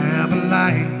didn't have a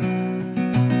light.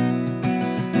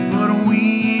 But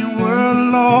we were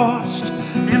lost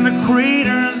in the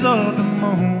craters of the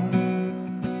moon.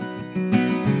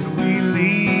 So we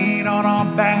laid on our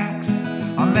backs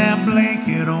on that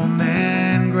blanket on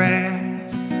that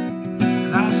grass.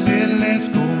 And I said, let's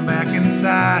go back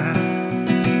inside,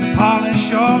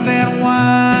 polish off that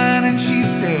wine. And she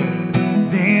said,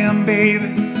 damn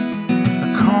baby,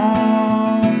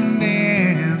 come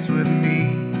dance with me.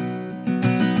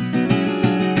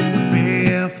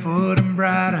 Barefoot and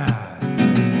bright-eyed,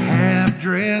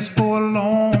 half-dressed for a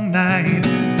long night,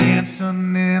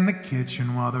 dancing in the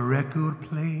kitchen while the record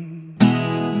played.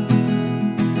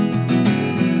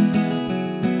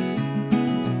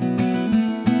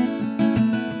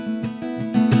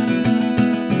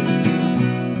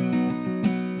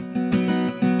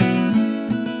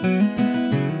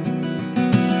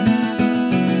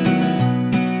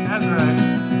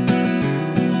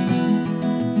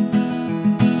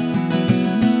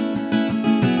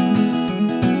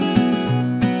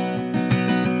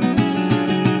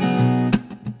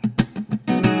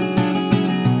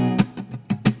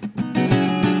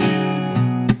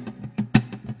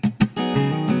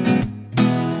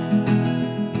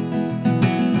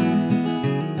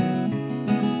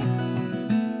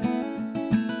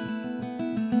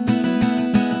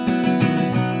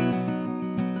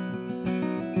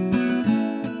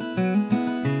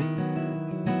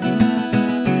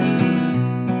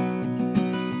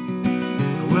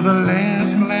 With the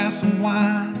last glass of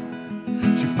wine,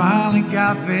 she finally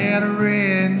got that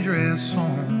red dress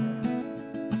on.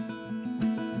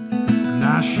 And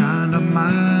I shined up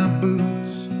my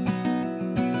boots,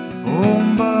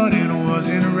 oh, but it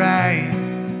wasn't right.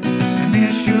 And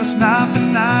it's just not the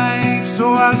night.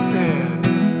 So I said,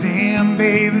 damn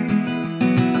baby,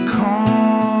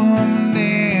 come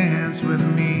dance with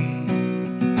me.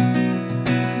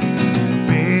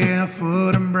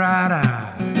 Barefoot and bright-eyed,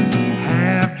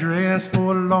 half-dressed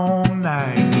for a long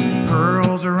night,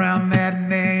 pearls around that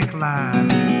neckline,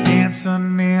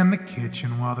 dancing in the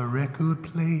kitchen while the record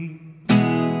played.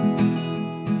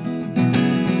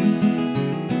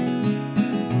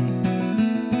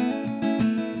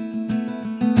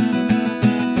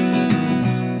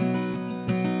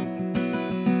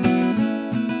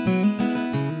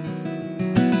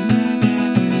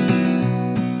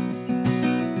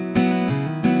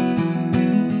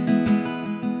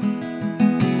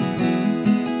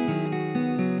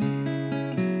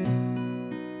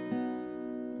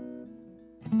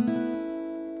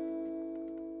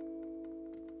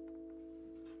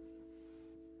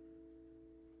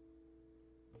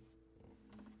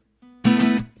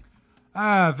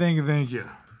 Thank you, thank you.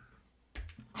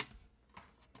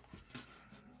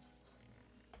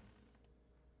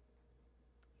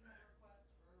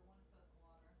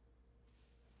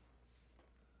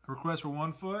 Request for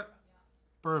 1 foot?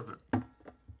 Perfect.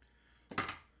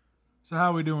 So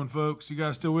how we doing, folks? You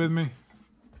guys still with me?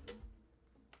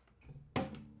 Let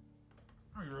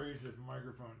me raise this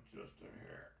microphone just a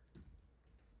hair.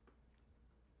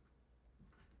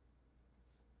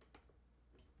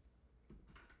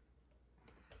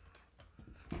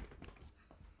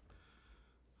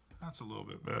 That's a little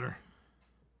bit better.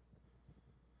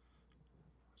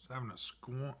 Just having to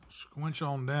squinch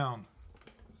on down.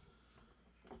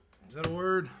 Is that a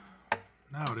word?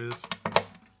 Now it is.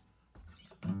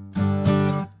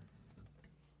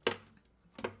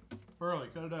 Burley,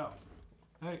 cut it out.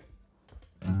 Hey.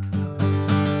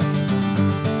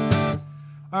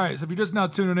 All right, so if you're just now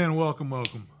tuning in, welcome.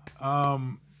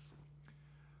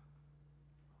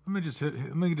 Let me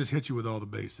just hit you with all the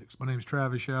basics. My name is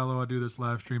Travis Shallow. I do this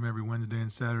live stream every Wednesday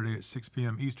and Saturday at 6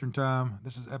 p.m. Eastern Time.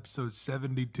 This is episode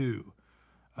 72.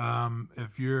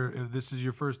 If this is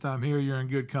your first time here, you're in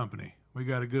good company. We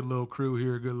got a good little crew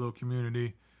here, a good little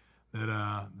community that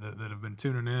have been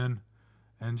tuning in,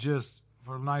 and just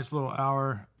for a nice little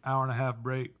hour and a half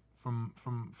break from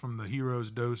the hero's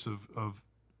dose of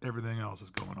everything else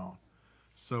that's going on.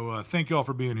 So thank y'all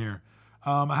for being here.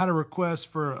 I had a request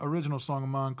for an original song of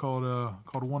mine called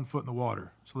 1 Foot in the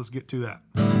Water. So let's get to that.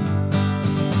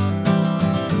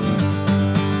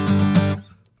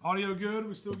 Audio good?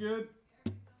 We still good?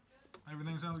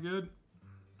 Everything sounds good?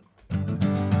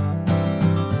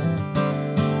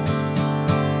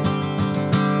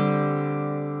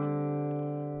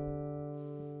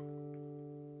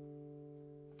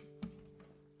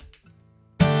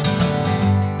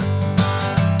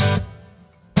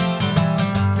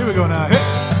 Here we go now. Hey.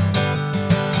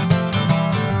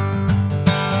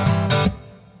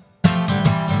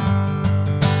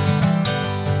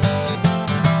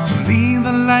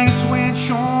 light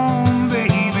switch on,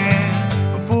 baby,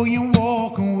 before you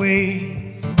walk away.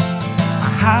 I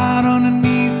hide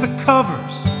underneath the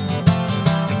covers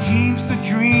that keeps the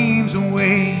dreams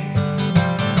away.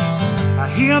 I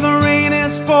hear the rain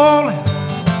is falling,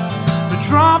 the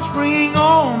drops bring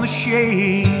on the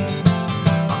shade.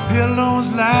 My pillow's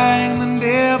like the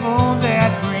devil that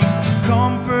brings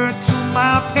comfort to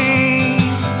my pain.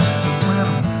 'Cause when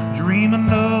I'm dreaming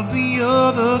of the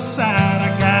other side,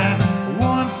 I got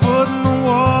one foot in the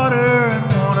water and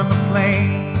one in the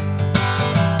flame.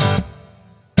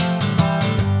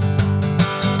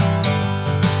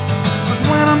 'Cause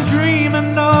when I'm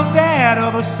dreaming of that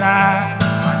other side,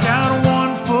 I got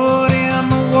one foot in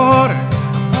the water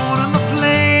and one in the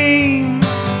flame.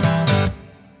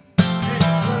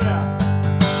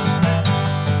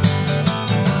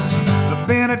 The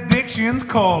benediction's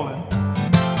calling,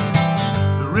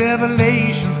 the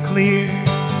revelation's clear.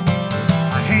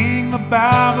 I hang the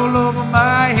Bible over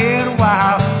my head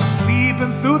while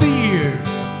sleeping through the years.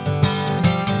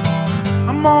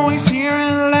 I'm always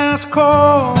hearing the last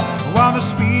call while the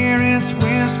Spirit's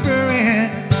whispering.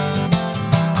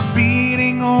 I'm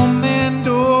beating on that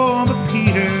door, but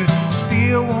Peter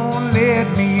still won't let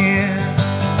me in.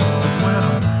 'Cause when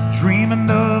I'm dreaming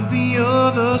of the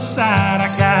other side, I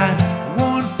got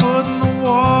one foot in the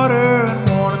water and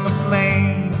one in the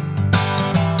flame.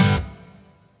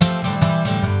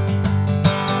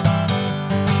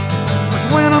 'Cause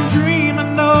when I'm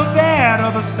dreaming of that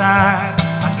other side,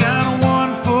 I got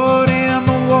one foot in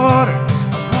the water,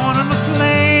 one in the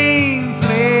flame,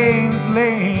 flame,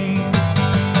 flame.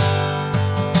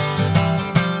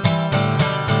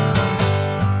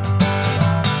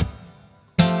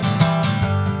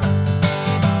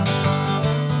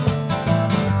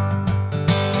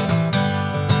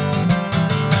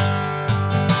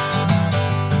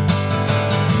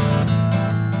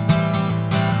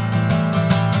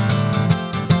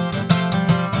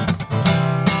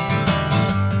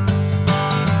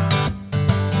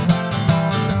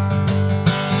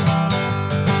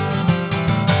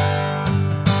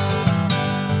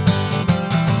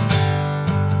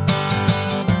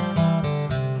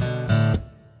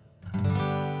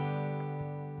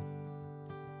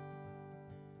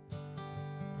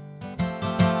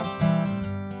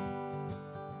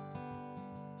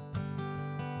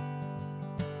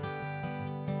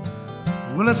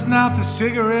 Well, it's not the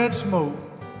cigarette smoke,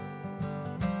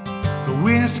 the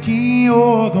whiskey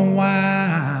or the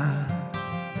wine.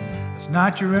 It's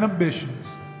not your inhibitions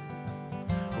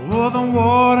or the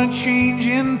water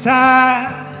changing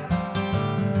tide.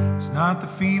 It's not the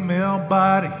female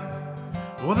body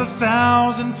or the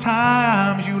 1,000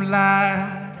 times you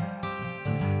lied.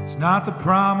 It's not the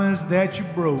promise that you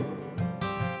broke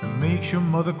that makes your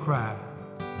mother cry.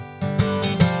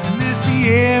 And it's the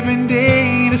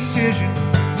everyday decision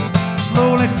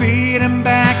slowly fading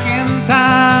back in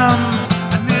time.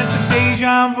 And there's a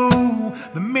deja vu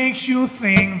that makes you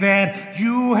think that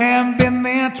you have been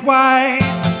there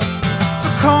twice. So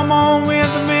come on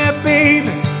with me,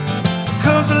 baby,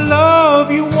 'cause the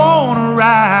love you won't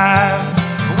arrive.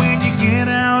 When you get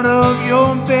out of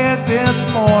your bed this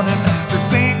morning, be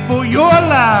thankful you're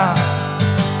alive.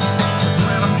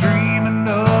 When I'm dreaming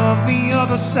of the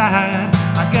other side,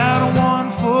 I got one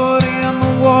foot in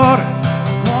the water,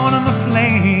 one in the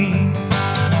flame.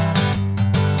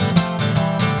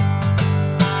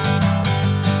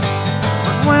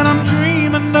 'Cause when I'm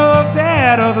dreaming of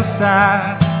that other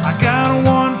side, I got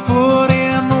one foot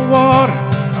in the water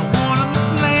and one in the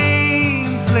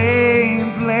flame, flame,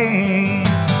 flame.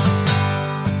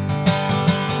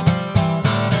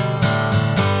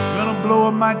 Gonna blow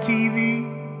up my TV,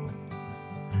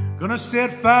 gonna set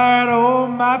fire to all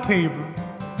my paper.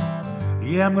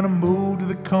 Yeah, I'm gonna move to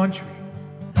the country,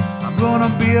 I'm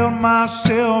gonna build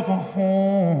myself a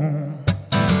home.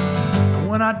 And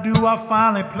when I do, I'll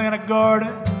finally plant a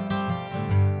garden.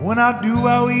 When I do,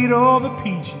 I'll eat all the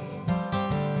peaches.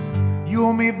 You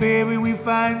and me, baby, we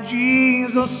find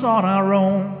Jesus on our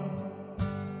own.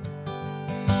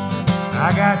 I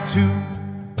got two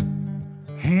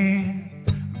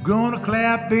hands, I'm gonna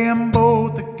clap them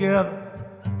both together.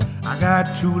 I got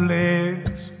two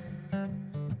legs,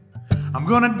 I'm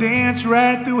gonna dance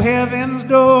right through heaven's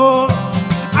door.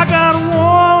 I got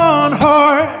one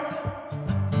heart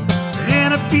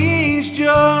and a piece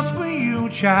just for you,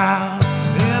 child.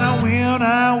 And I will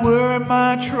not worry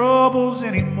my troubles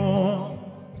anymore.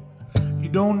 You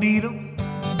don't need them,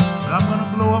 but I'm gonna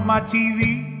blow up my TV.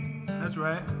 That's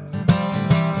right.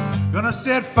 Gonna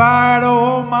set fire to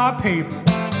all my paper.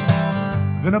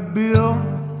 I'm gonna build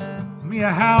me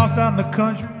a house out in the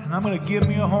country, and I'm gonna give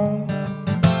me a home.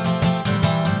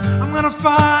 I'm I'm gonna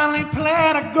finally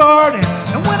plant a garden,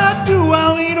 and when I do,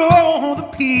 I'll eat all the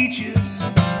peaches.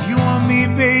 You and me,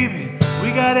 baby,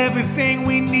 we got everything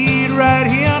we need right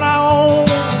here on our own.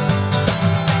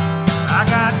 I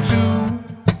got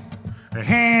two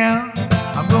hands,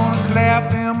 I'm gonna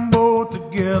clap them both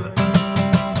together.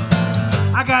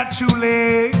 I got two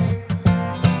legs,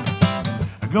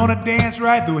 I'm gonna dance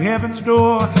right through heaven's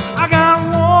door. I got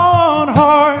one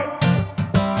heart,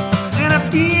 and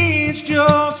it beats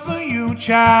just for you,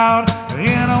 child.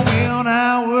 And I will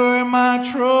not worry my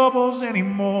troubles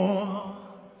anymore.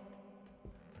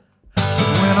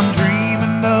 When I'm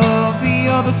dreaming of the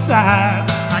other side,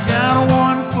 I got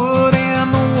one foot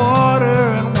in the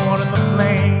water and one in the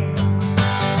flame.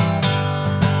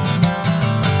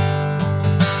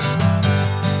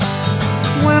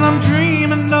 When I'm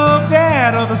dreaming of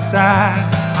that other side,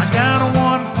 I got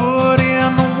one foot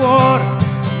in the water,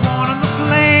 one in the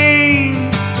flame.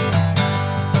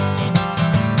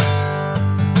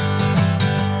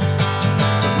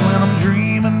 When I'm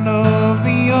dreaming of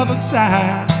the other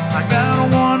side, I got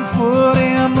one foot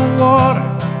in the water,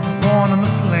 one in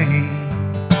the flame.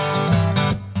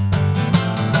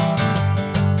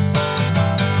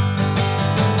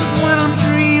 When I'm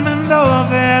dreaming of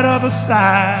that other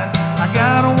side, I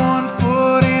got one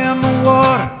foot in the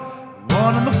water,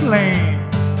 one in the flame.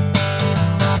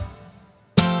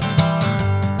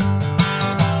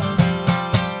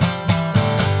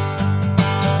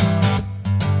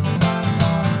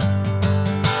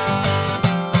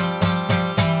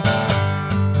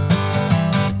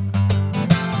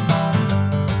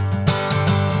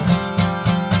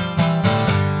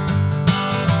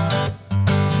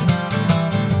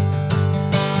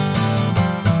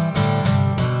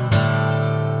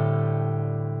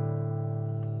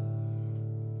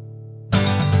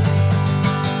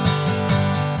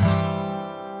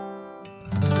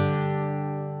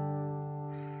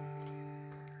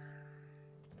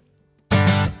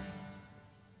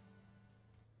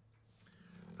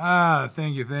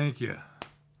 Thank you.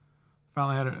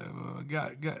 Finally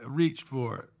had got reached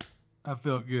for it. I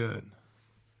felt good.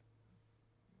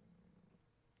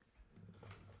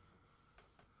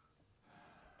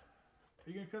 Are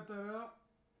you gonna cut that out?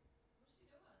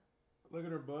 Look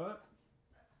at her butt.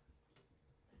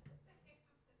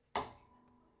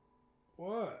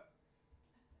 What?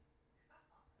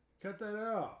 Cut that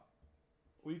out.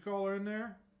 Will you call her in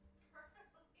there?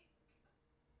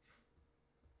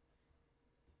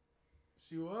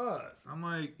 She was. I'm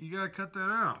like, you gotta cut that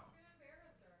out.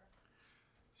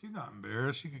 She's not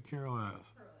embarrassed. She could care less.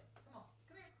 Come on,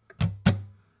 come here.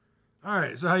 All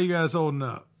right. So how you guys holding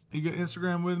up? You got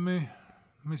Instagram with me?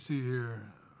 Let me see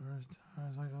here.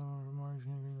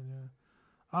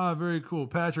 Ah, very cool.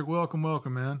 Patrick, welcome,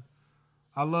 man.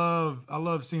 I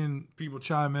love seeing people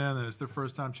chime in and it's their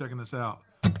first time checking this out.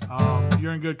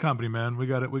 You're in good company, man. We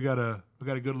got a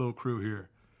good little crew here.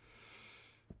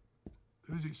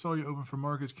 Saw you open for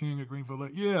Marcus King at Greenfield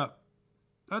Lake. Yeah,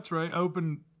 that's right. I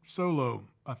opened solo,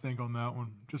 I think, on that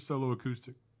one. Just solo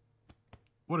acoustic.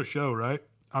 What a show, right?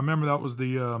 I remember that was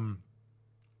the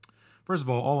first of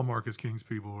all of Marcus King's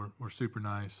people were super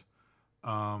nice.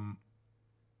 And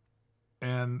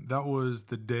that was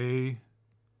the day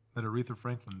that Aretha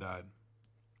Franklin died.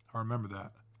 I remember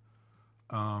that.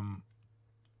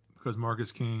 Because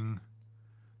Marcus King,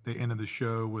 they ended the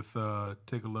show with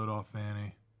Take a Load Off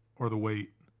Fanny. Or The Weight.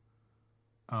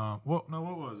 What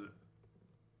was it?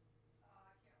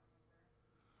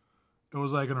 It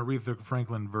was like an Aretha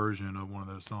Franklin version of one of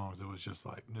those songs. It was just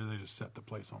like, they just set the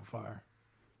place on fire.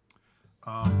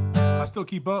 I still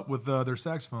keep up with their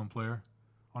saxophone player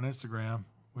on Instagram.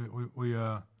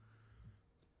 That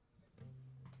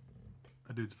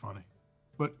dude's funny.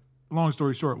 But long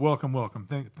story short, welcome.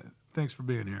 Thanks for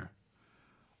being here.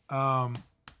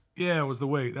 Yeah, it was The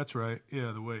Weight. That's right.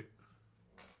 Yeah, The Weight.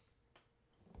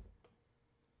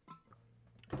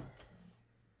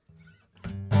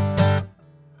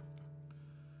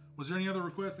 Was there any other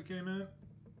requests that came in?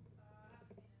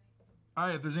 All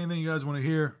right, if there's anything you guys want to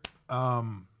hear,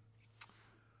 drop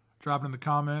it in the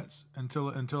comments until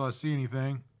I see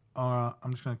anything. I'm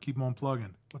just going to keep on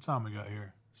plugging. What time we got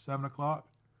here? 7 o'clock?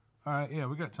 All right, yeah,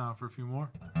 we got time for a few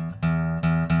more.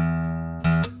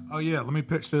 Oh, yeah, let me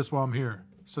pitch this while I'm here.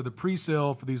 So the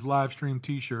pre-sale for these live stream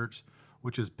t-shirts,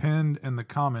 which is pinned in the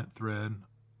comment thread,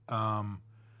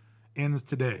 ends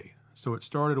today. So it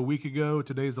started a week ago.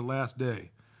 Today's the last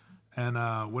day. And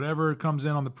whatever comes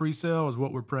in on the pre-sale is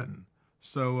what we're printing.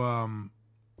 So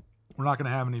we're not going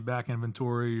to have any back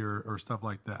inventory or stuff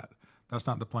like that. That's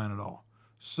not the plan at all.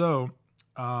 So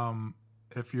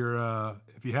if you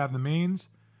have the means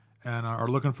and are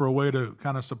looking for a way to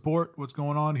kind of support what's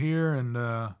going on here and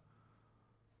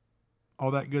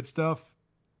all that good stuff,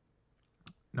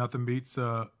 nothing beats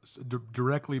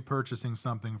directly purchasing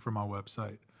something from my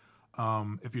website.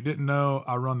 If you didn't know,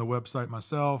 I run the website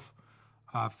myself.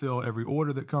 I fill every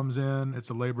order that comes in. It's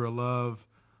a labor of love.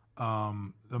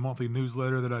 The monthly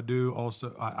newsletter that I do,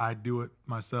 also, I do it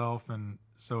myself. And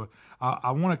so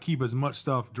I want to keep as much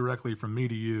stuff directly from me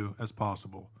to you as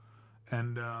possible.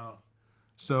 And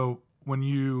so when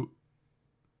you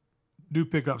do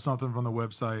pick up something from the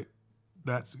website,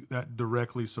 that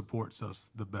directly supports us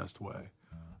the best way.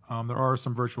 There are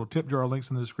some virtual tip jar links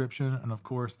in the description, and of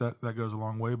course that goes a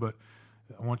long way, but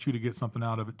I want you to get something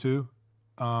out of it too.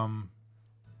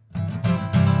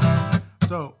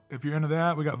 So if you're into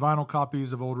that, we got vinyl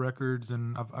copies of old records,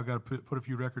 and I've got to put a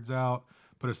few records out,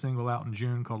 put a single out in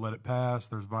June called Let It Pass.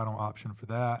 There's a vinyl option for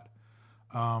that.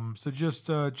 So just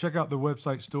check out the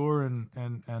website store, and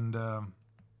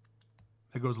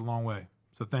it goes a long way.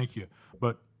 So thank you.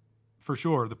 But for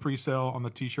sure, the pre-sale on the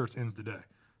t-shirts ends today.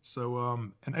 So,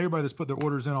 and everybody that's put their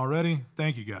orders in already,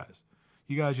 thank you guys.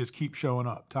 You guys just keep showing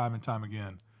up time and time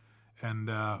again. And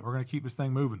we're going to keep this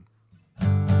thing moving.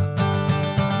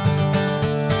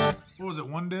 What was it,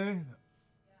 One Day?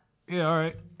 Yeah, all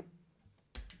right.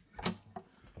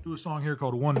 Do a song here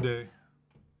called One Day.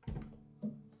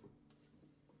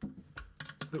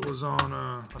 It was on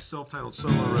a self-titled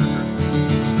solo record.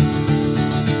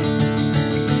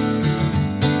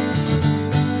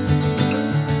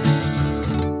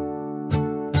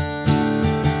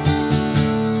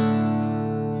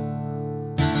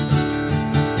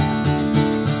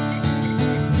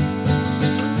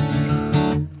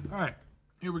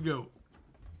 Here we go.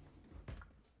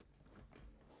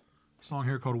 A song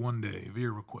here called One Day, via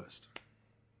request.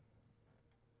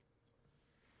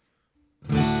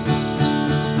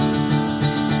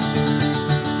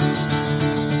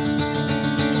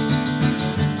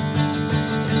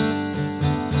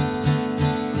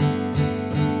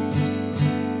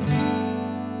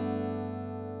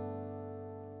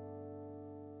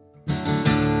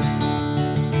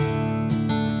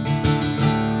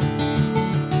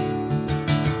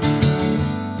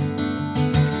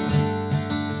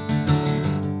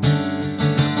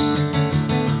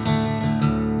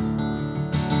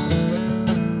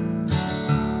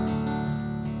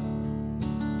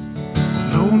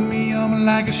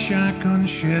 Like a shotgun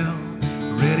shell,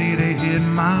 ready to hit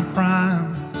my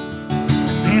prime.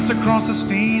 Dance across the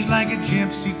stage like a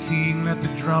gypsy king, let the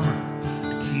drummer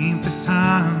keep the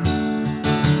time.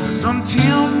 'Cause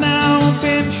until now I've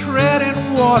been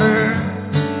treading water.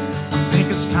 I think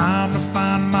it's time to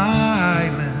find my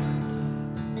island.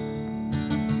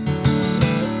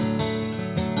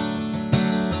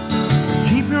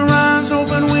 Keep your eyes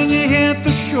open when you hit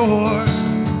the shore.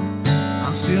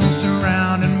 I'm still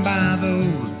surrounded by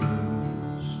those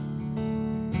blues.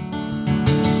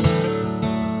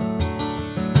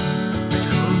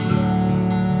 Because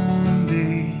one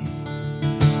day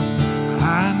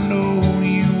I know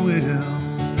you will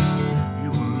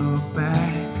look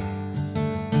back.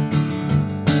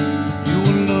 You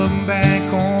will look back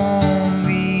on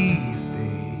these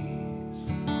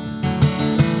days.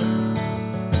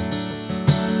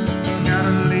 You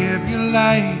gotta live your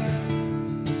life.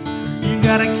 You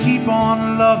gotta keep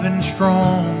on loving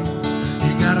strong.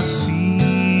 You gotta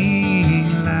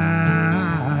sing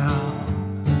loud,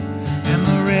 and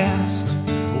the rest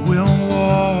will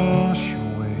wash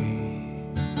away.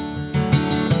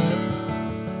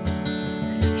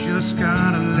 You just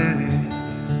gotta let it.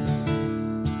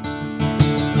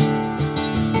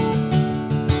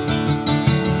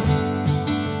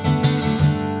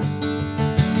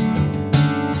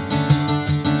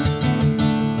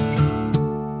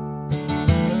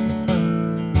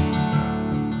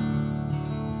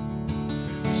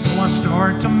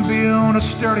 Start to build a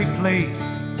sturdy place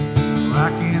where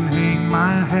I can hang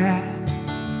my hat.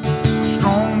 A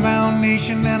strong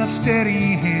foundation and a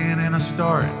steady hand, and I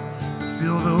start to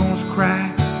fill those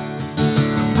cracks.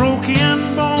 The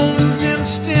broken bones and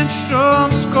stitched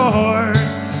up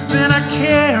scars that I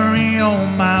carry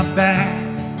on my back.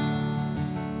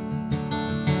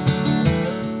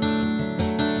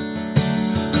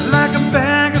 Like a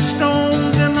bag of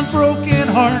stones and the broken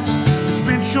hearts that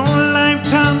spent your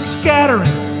lifetime scattering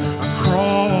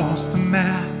across the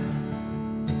map.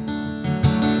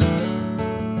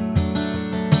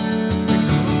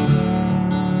 Because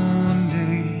one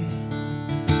day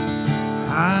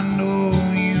I know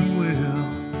you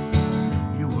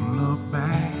will look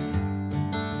back.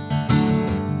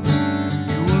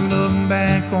 You will look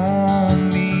back on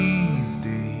these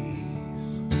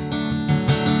days.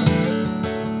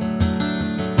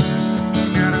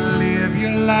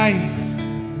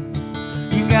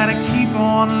 life. You gotta keep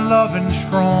on loving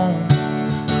strong.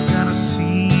 You gotta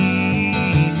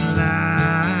sing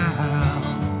loud.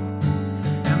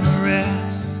 And the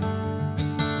rest,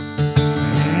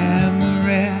 and the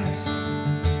rest,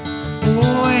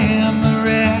 oh, and the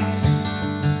rest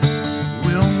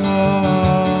will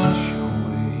wash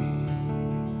away.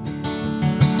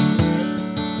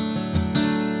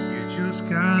 You just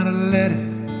gotta let it.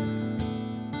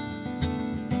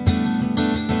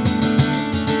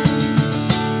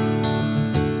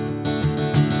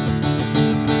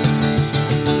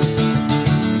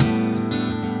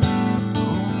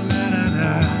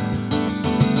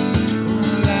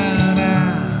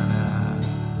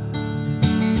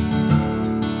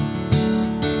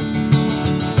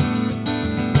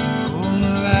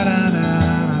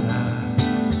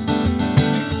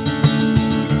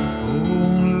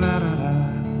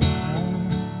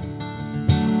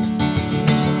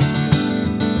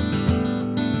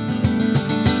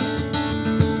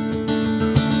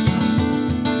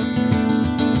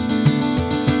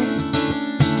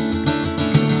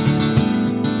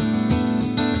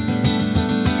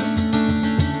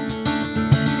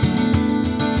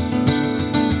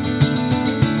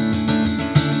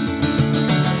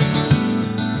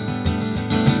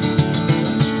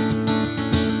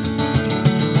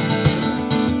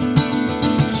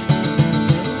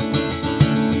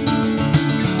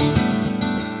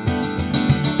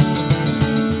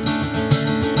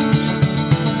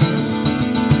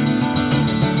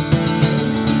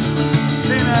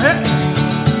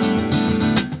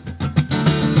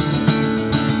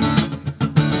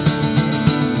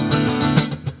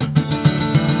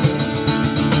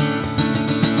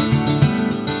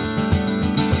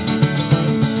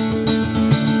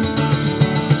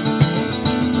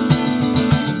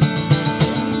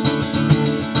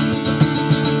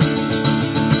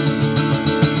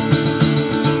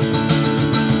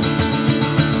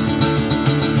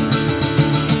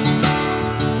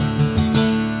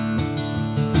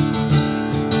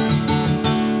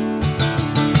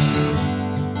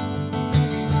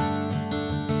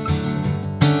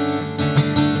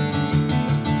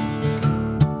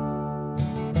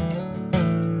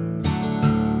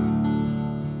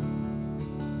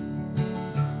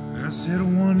 I said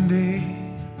one day,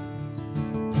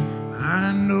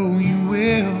 I know you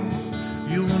will,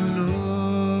 you will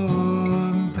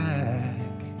look back,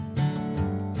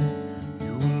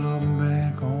 you will look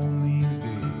back on these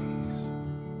days.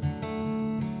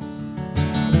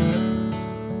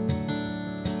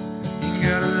 You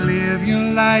gotta live your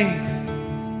life,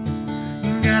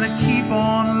 you gotta keep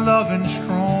on loving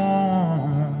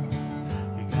strong,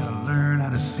 you gotta learn how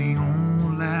to sing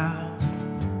on loud.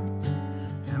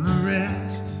 And the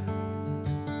rest,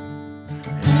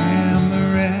 and the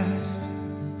rest,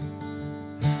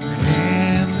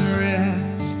 and the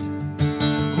rest,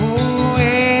 oh,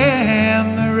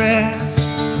 and the rest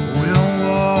will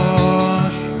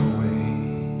wash away.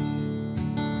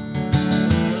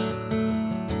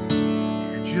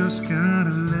 You just gotta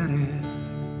let it.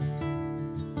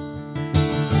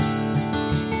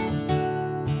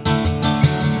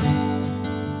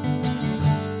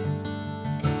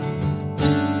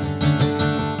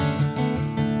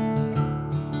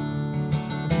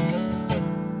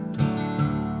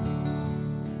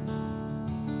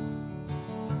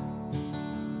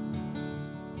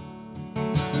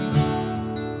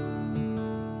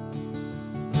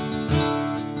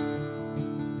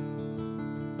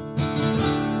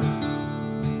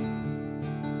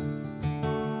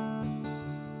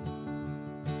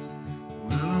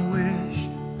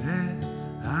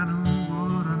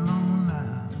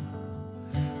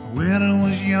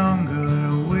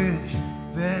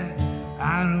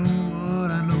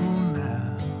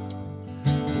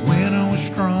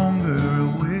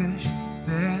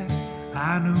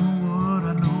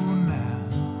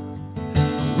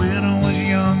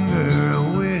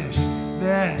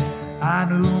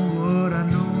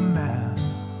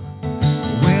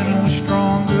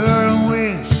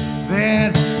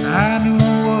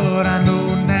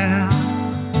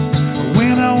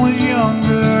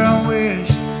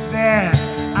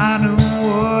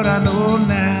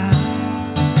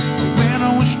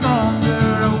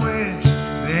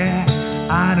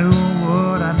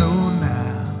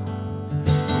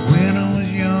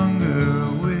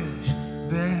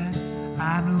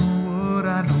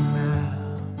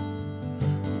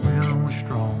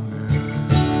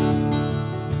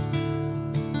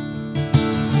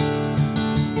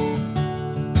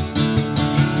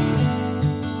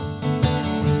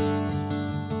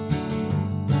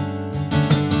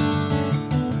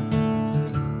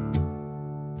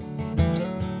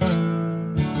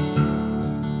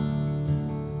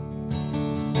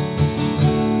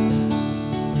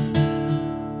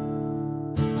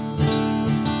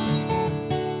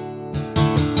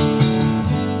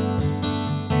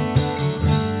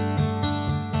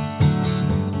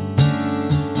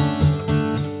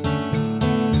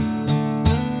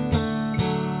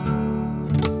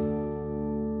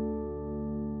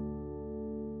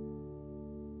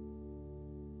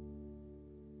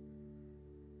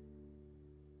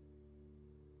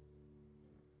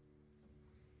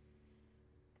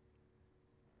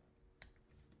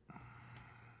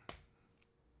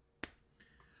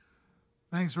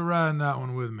 Thanks for riding that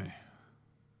one with me.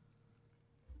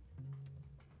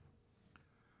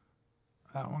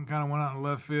 That one kind of went out in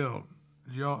left field.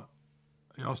 Did y'all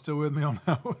still with me on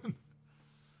that one?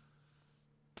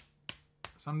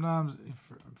 Sometimes you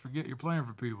forget you're playing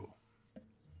for people.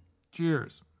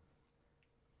 Cheers.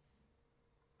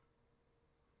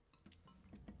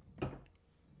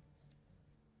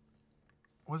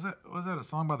 Was that a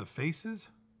song by the Faces?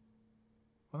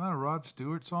 Wasn't that a Rod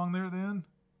Stewart song there then?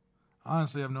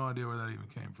 Honestly, I have no idea where that even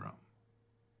came from.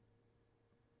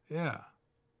 Yeah.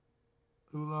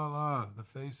 Ooh la la, the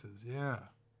Faces. Yeah.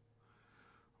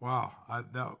 Wow. I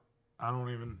don't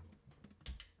even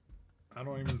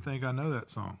think I know that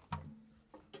song.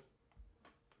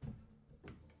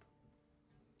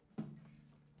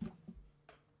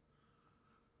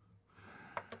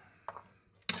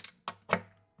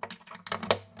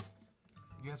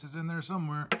 Guess it's in there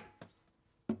somewhere.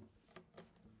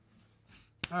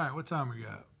 All right, what time we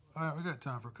got? All right, we got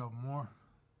time for a couple more.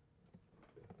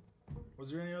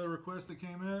 Was there any other requests that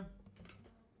came in?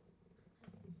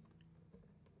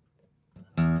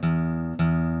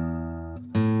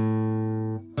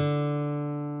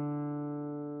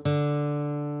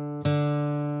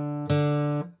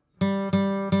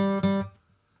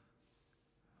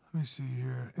 Let me see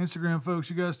here. Instagram folks,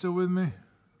 you guys still with me?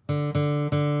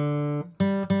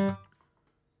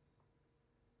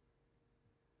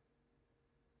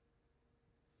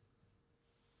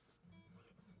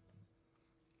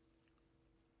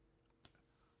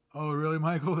 Oh, really,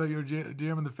 Michael? That you're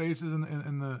DMing the Faces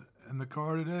in the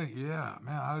car today? Yeah,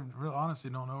 man. I really honestly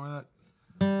don't know where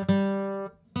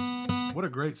that. What a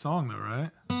great song, though,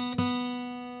 right?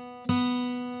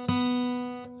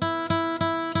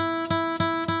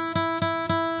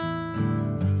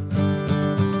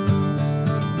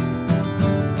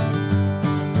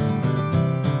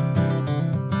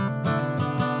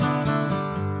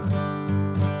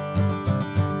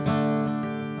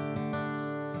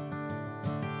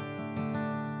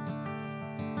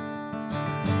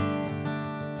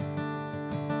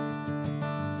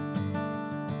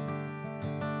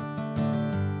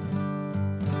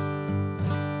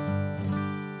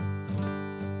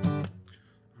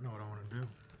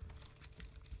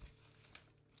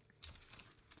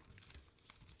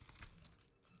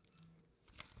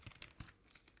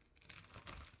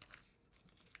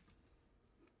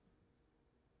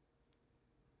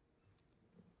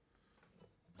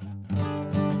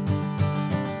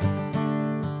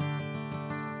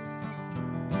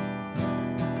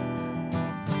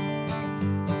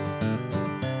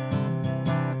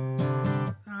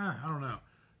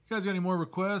 You guys got any more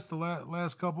requests? The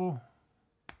last couple?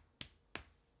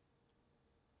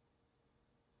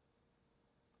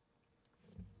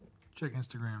 Check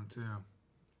Instagram too.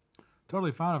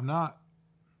 Totally fine if not.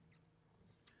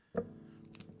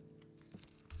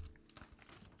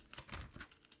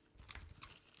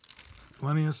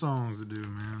 Plenty of songs to do,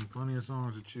 man. Plenty of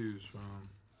songs to choose from.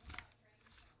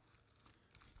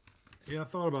 Yeah, I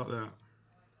thought about that.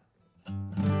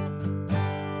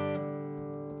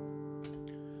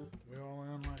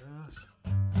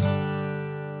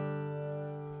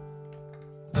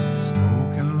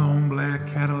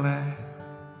 Cadillac,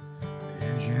 the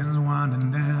engine's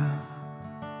winding down.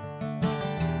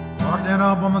 Parked it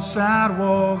up on the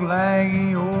sidewalk,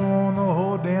 laggy on the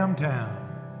whole damn town.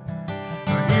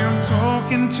 I hear him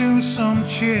talking to some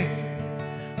chick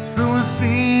through a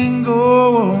thin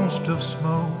ghost of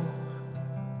smoke,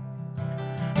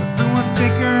 through a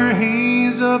thicker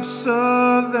haze of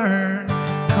southern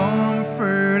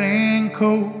comfort and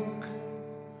coke.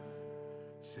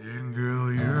 Said,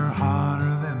 girl, you're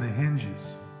hotter than the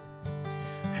hinges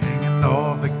hanging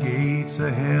off the gates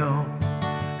of hell.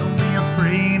 Don't be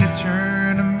afraid to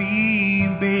turn to me,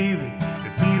 baby,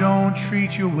 if he don't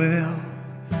treat you well.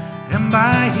 And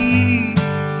by he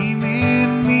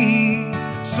meant me,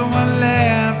 so I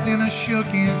laughed and I shook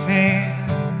his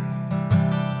hand.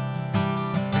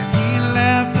 And he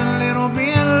laughed a little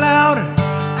bit louder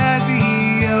as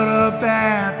he yelled up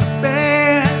at the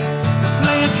band to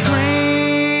play a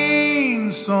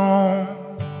train song.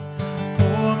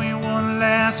 Pour me one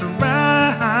last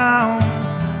round,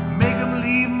 make them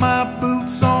leave my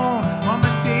boots on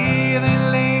the day they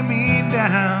lay me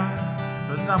down.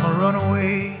 'Cause I'm a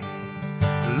runaway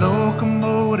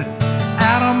locomotive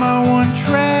out of my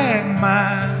one-track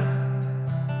mind,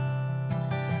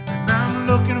 and I'm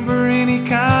looking for any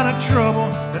kind of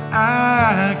trouble that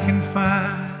I can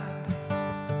find.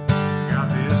 Got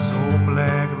this old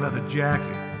black leather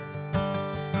jacket,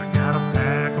 I got a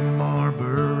pack of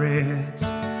Marlboro Reds,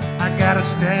 I got a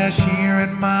stash here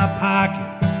in my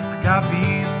pocket, I got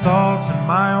these thoughts in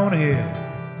my own head.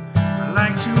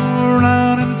 like to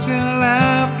run until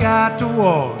I've got to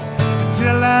walk,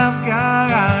 until I've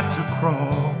got to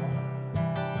crawl.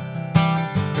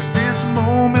 'Cause this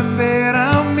moment that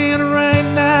I'm in right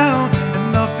now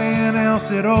and nothing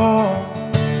else at all.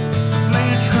 Play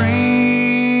a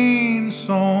train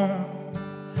song,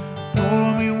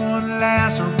 pour me one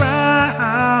last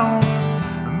round,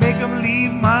 make them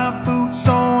leave my boots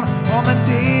on the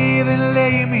day they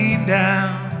lay me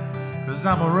down. 'Cause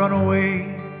I'm a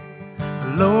runaway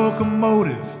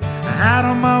locomotive out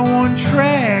of my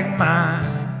one-track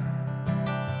mind.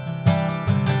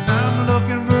 I'm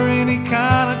looking for any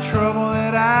kind of trouble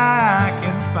that I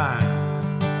can find.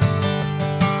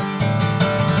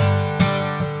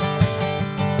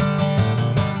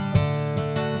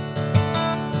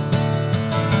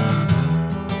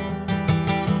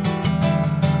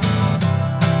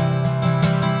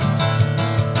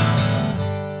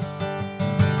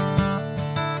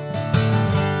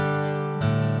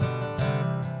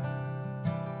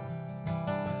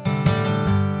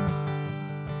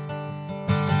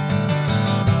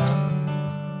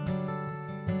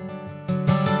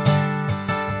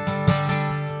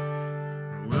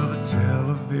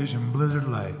 Television blizzard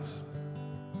lights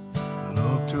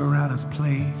looked around his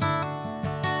place.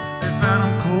 They found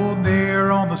him cold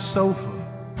there on the sofa,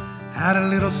 had a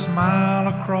little smile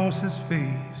across his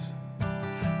face.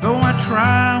 Though I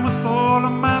tried with all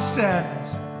of my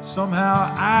sadness,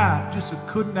 somehow I just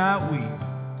could not weep.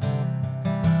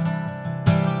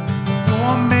 For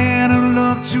a man who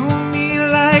looked to me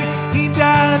like he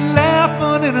died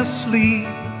laughing in his sleep,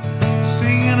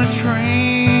 singing a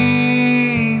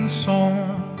train song,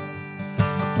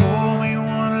 pour me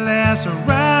one last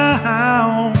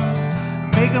round,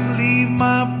 make them leave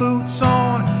my boots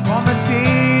on the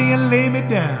day you lay me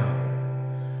down.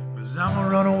 'Cause I'm a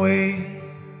runaway,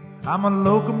 I'm a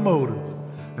locomotive,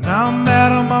 and I'm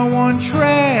out of my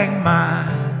one-track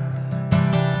mind.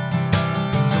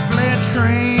 So play a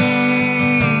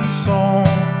train song,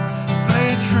 play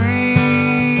a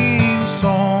train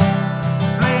song,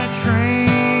 play a train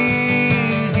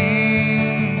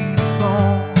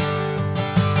song.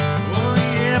 Oh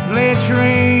yeah, play a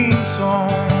train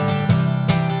song,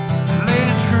 play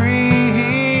a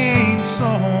train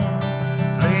song,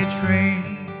 play a train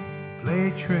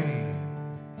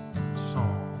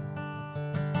song.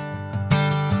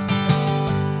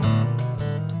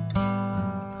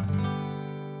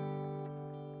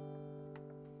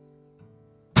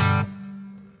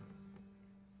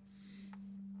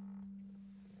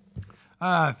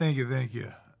 Thank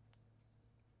you.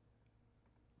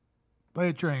 Play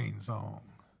a train song.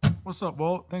 What's up,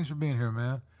 Walt? Thanks for being here,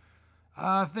 man.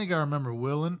 I think I remember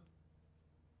Willin'.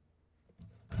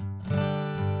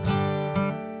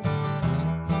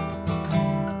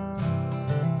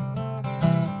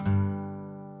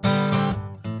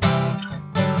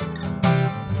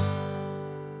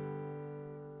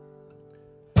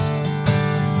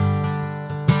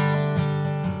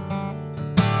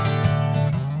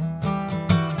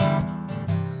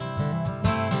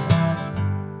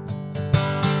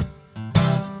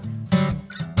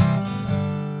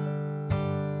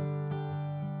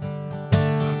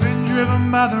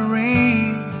 Driven by the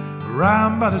rain,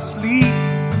 around by the sleet,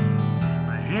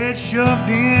 my head shoved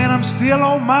in, I'm still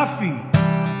on my feet.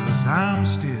 'Cause I'm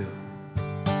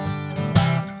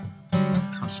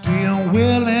still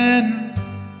willing.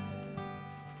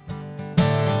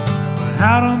 But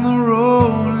out on the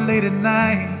road late at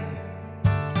night,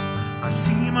 I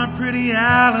see my pretty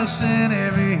Alice in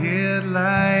every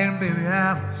headlight. Baby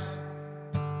Alice,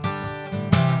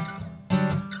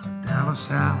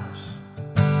 Alice.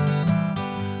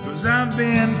 'Cause I've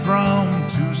been from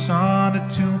Tucson to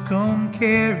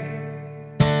Tucumcari,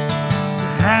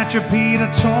 Tehachapi to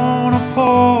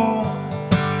Tonopah.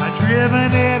 I've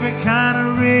driven every kind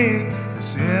of rig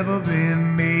that's ever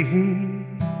been made.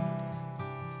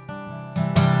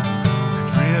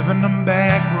 I've driven them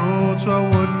back roads so I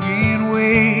wouldn't gain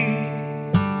weight.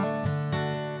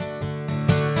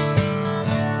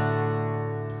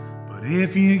 But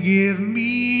if you give me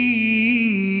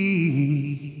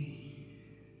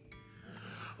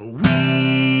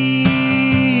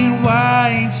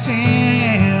white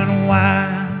sand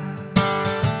wine,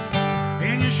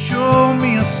 and you show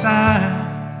me a sign,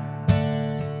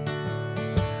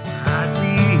 I'd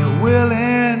be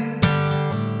willing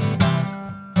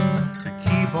to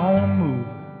keep on moving.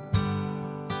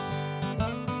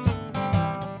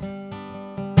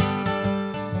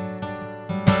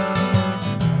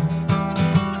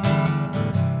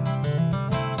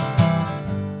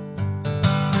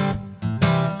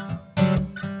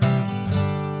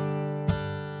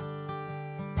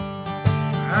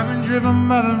 driven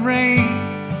by the rain,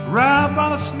 robbed by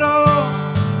the snow,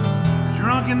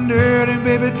 drunk and dirty,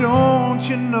 baby, don't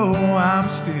you know I'm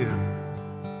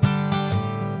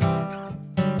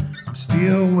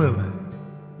still willing.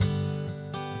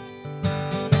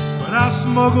 But I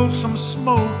smuggled some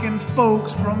smoking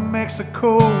folks from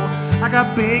Mexico. I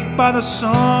got baked by the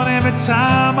sun every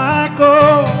time I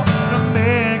go to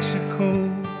Mexico.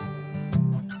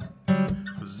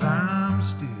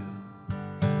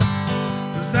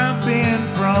 'Cause I've been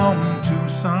from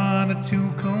Tucson to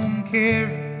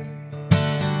Tucumcari,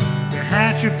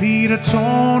 Tehachapi to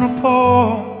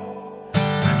Tonopah.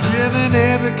 I've driven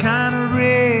every kind of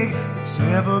rig that's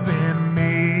ever been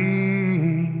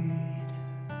made.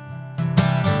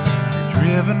 I've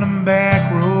driven them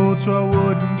back roads so I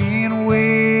wouldn't gain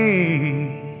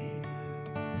weight.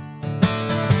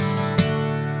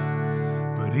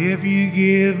 But if you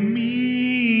give me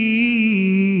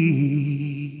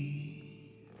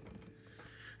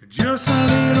just a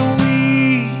little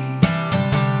weed,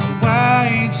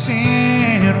 white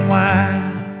sand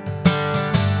wine,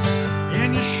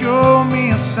 and you show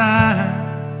me a sign,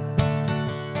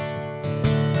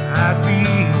 I'd be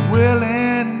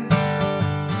willing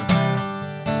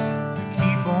to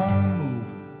keep on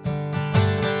moving.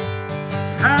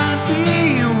 I'd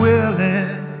be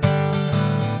willing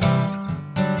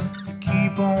to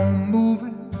keep on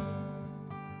moving.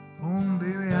 Oh,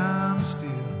 baby, I'm still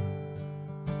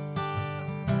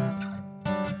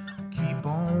keep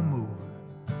on moving.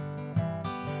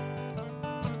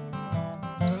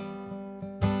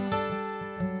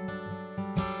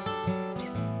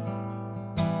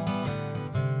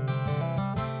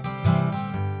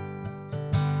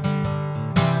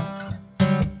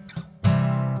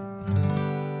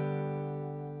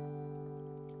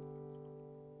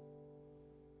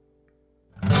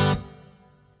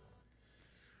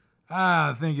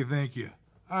 Thank you.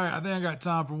 All right, I think I got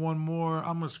time for one more.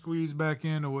 I'm gonna squeeze back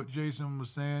into what Jason was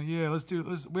saying. Yeah, let's do.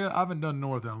 I haven't done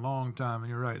North in a long time, and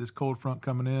you're right. This cold front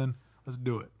coming in. Let's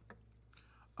do it.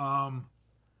 And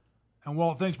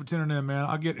Walt, thanks for tuning in, man.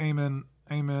 I'll get Amen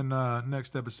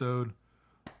next episode.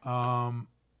 Yeah,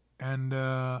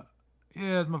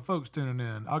 as my folks tuning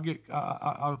in,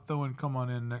 I'll throw in Come On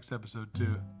In next episode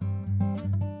too.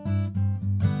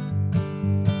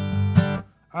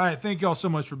 All right, thank y'all so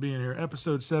much for being here.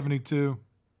 Episode 72.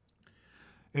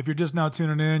 If you're just now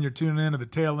tuning in, you're tuning in to the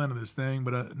tail end of this thing,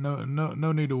 but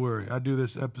no need to worry. I do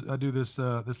this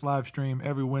live stream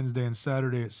every Wednesday and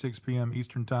Saturday at 6 p.m.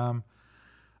 Eastern Time.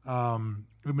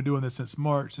 We've been doing this since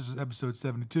March. This is episode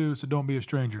 72, so don't be a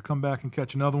stranger. Come back and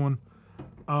catch another one.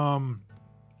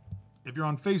 If you're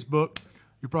on Facebook,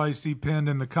 you probably see pinned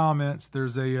in the comments.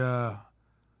 There's a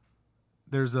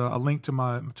link to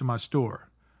my store.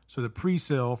 So the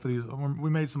pre-sale for these, we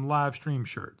made some live stream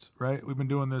shirts, right? We've been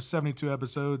doing this 72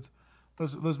 episodes.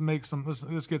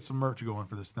 Let's get some merch going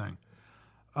for this thing.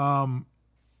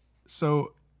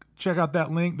 So check out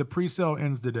that link. The pre-sale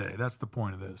ends today. That's the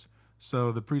point of this.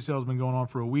 So the pre-sale has been going on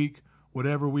for a week.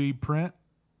 Whatever we print,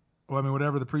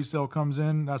 whatever the pre-sale comes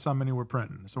in, that's how many we're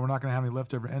printing. So we're not going to have any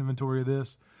leftover inventory of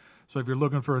this. So if you're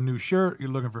looking for a new shirt, you're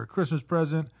looking for a Christmas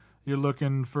present, you're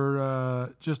looking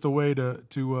for just a way to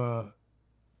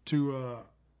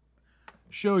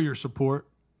show your support,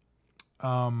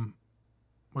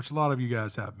 which a lot of you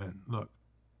guys have been. Look,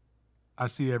 I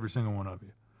see every single one of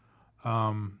you.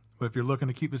 But if you're looking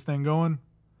to keep this thing going,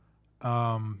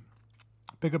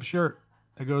 pick up a shirt.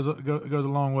 It goes a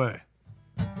long way.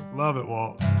 Love it,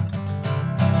 Walt.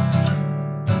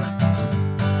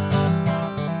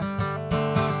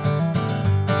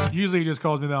 Usually he just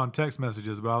calls me that on text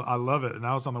messages, but I love it. And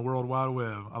now it's on the World Wide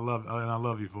Web. I love it, and I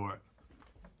love you for it.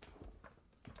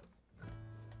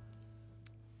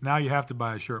 Now you have to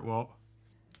buy a shirt, Walt.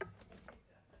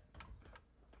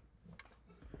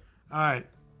 All right.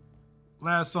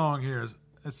 Last song here.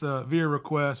 It's via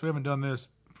request. We haven't done this,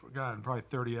 God, in probably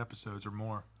 30 episodes or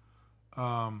more.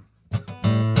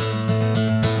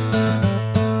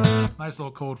 Nice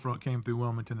little cold front came through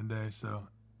Wilmington today, so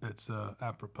it's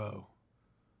apropos.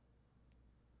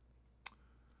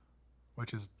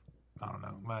 Which is, I don't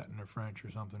know, Latin or French or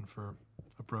something for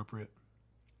appropriate.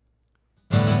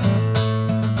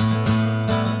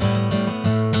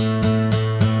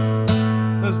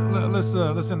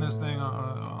 Let's end this thing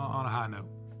on a high note.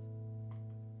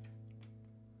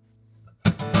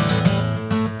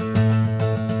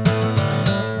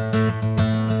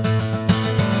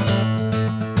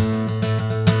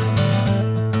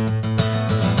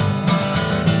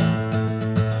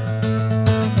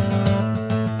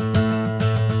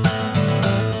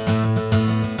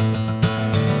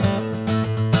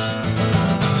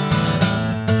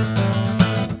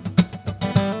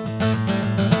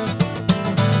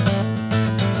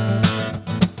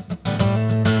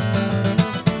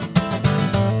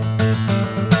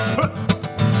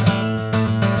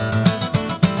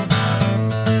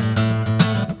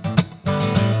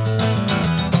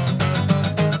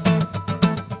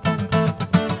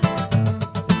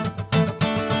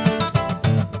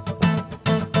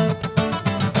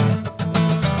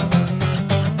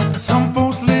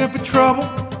 trouble,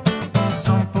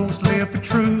 some folks live for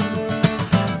truth.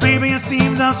 Baby, it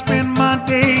seems I spend my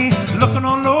day looking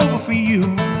all over for you.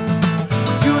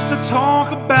 We used to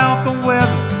talk about the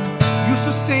weather, used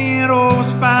to say it all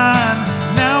was fine.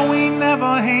 Now we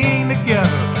never hang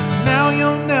together, now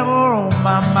you're never on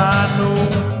my mind, no.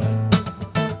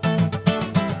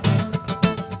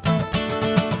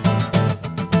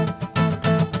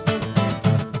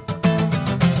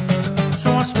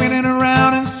 So I'm spinning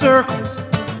around in circles,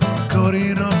 cut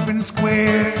it up in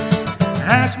squares.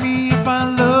 Ask me if I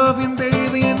love him,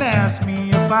 baby, and ask me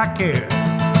if I care.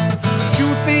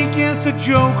 You think it's a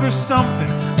joke or something,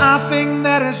 I think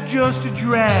that it's just a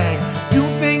drag. You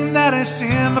think that it's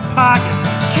in the pocket,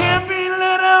 can't be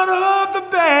let out of the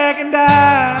bag. And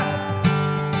I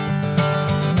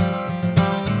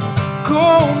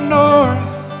go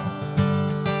north,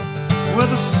 where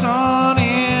the sun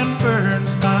in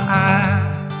burns my eyes.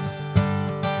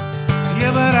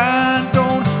 Yeah, but I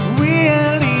don't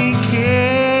really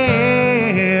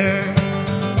care,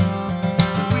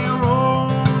 'cause we're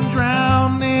all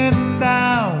drowning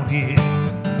down here.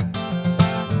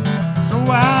 So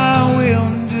I will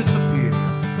disappear,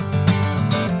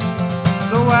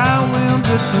 so I will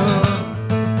disappear.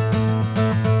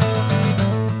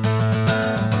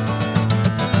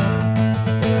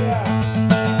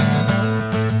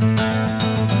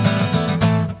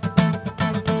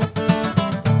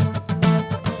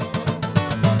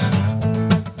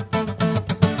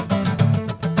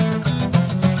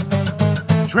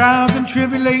 Trials and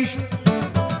tribulations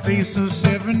face us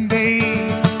every day.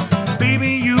 Baby,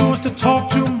 you used to talk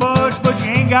too much, but you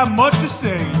ain't got much to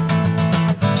say.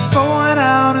 Throw it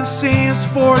out and say it's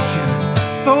fortune,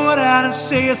 throw it out and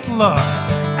say it's luck.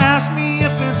 Ask me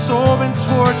if it's all been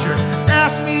torture,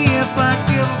 ask me if I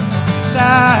give a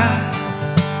die.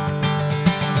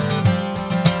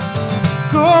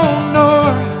 Go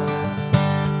north,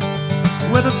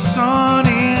 where the sun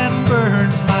in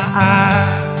burns my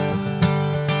eyes.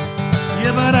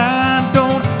 Yeah, but I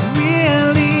don't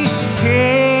really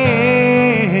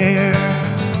care,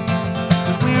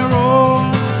 'cause we're all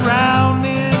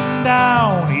drowning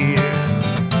down here.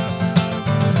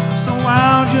 So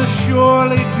I'll just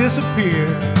surely disappear.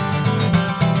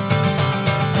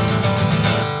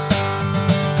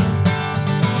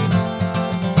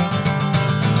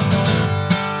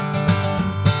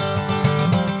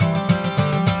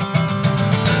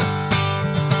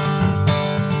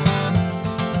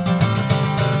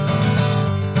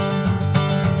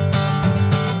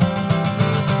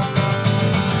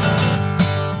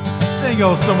 Thank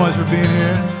y'all so much for being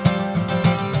here.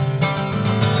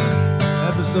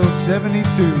 Episode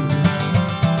 72.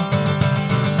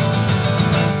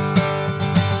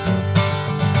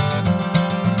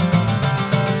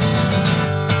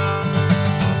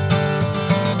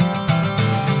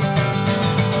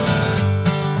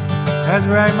 That's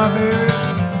right, my baby.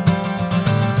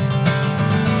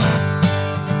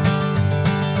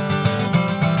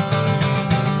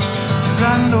 Cause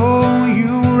I know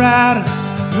you right,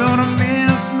 gonna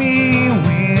miss me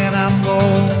when I'm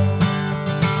gone.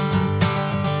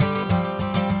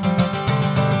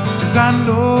 Cause I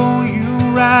know you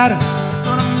right,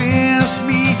 gonna miss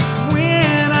me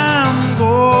when I'm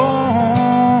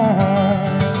gone.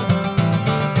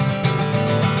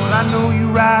 Well, I know you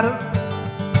right,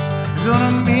 you're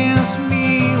gonna miss me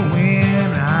when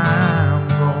I'm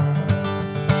gone.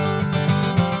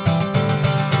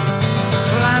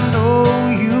 Well, I know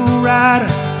you right,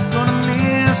 gonna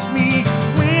miss me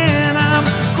when I'm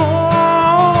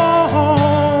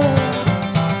gone.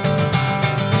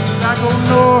 'Cause I go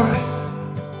north,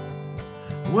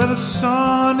 where the sun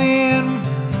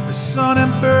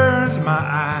burns my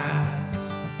eyes.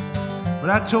 But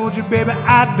I told you, baby,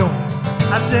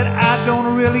 I said I don't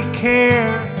really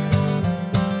care,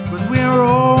 'cause we're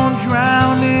all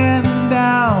drowning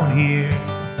down here.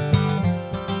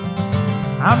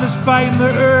 I'm just fighting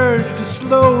the urge to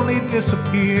slowly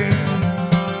disappear.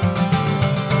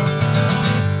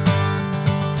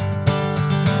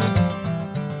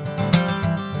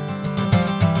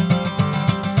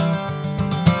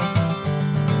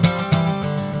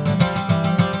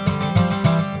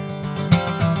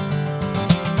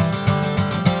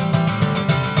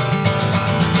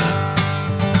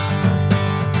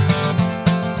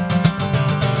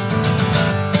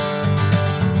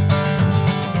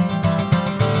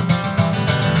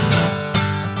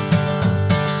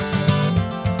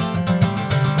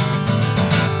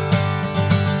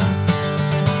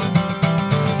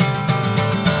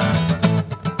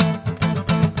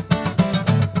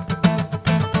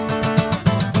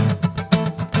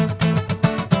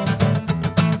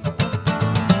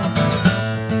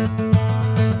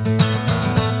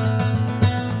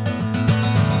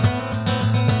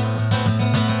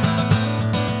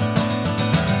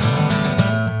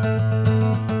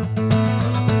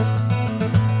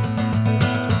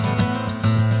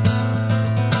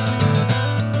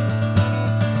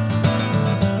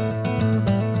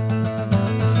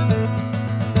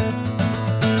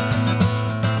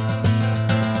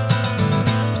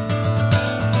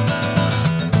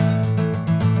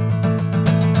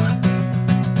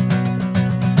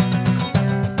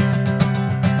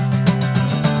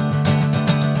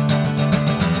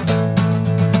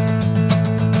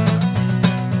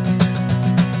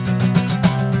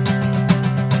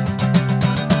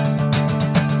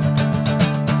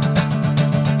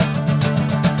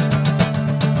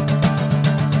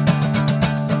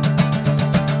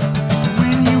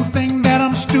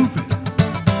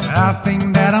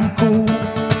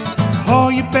 haul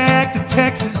you back to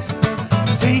Texas,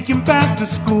 take you back to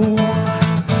school.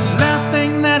 Last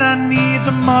thing that I need's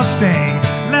a Mustang,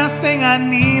 last thing I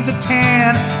need's a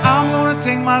tan. I'm gonna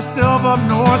take myself up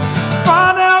north,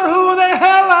 find out who the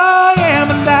hell I am,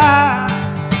 and I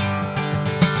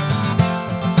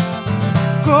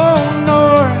go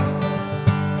north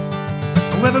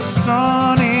where the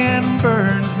sun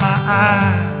burns my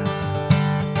eyes.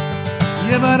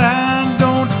 Yeah, but I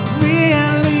don't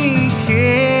really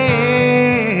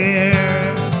care,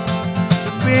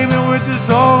 'cause baby, we're just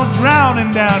all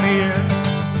drowning down here.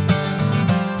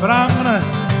 But I'm gonna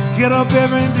get up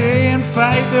every day and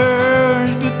fight the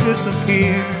urge to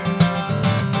disappear.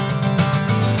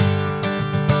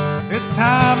 It's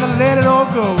time to let it all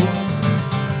go.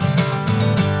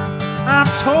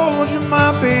 I've told you,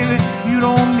 my baby, you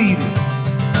don't need it.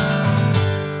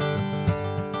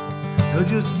 They'll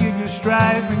just give you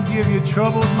strife and give you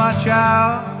troubles, my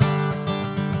child.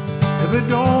 If it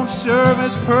don't serve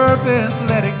its purpose,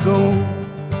 let it go.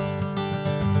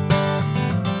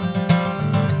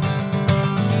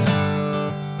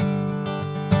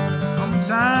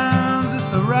 Sometimes it's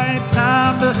the right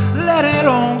time to let it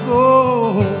all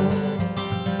go.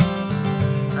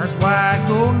 That's why I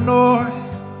go north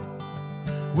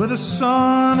where the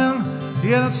sun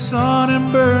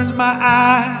burns my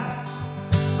eyes.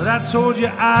 But I told you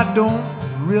I don't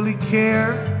really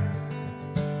care,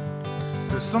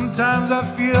 'cause sometimes I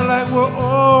feel like we're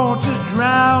all just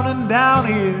drowning down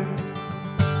here.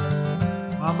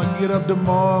 I'm gonna get up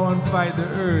tomorrow and fight the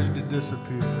urge to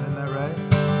disappear. Isn't that right?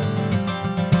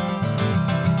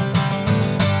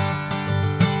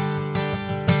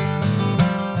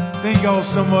 Thank y'all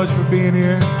so much for being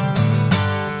here.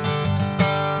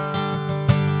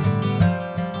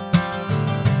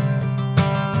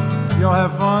 Y'all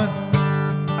have fun?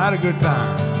 I had a good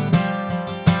time.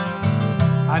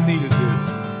 I needed this.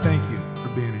 Thank you for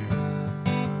being here.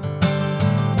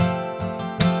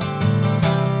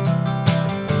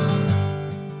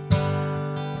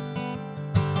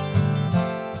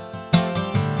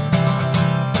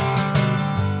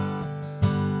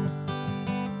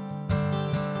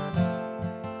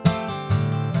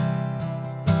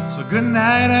 So good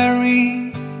night,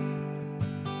 Irene.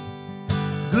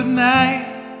 Good night,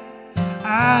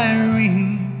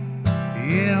 Irene.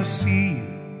 Yeah, I'll see you.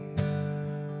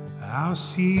 I'll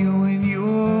see you in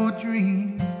your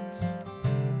dreams.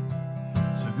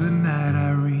 So good night,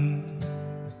 Irene.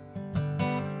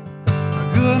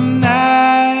 Good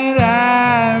night,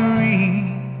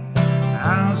 Irene.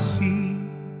 I'll see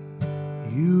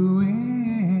you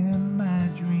in my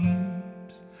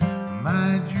dreams.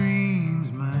 My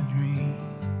dreams, my dreams.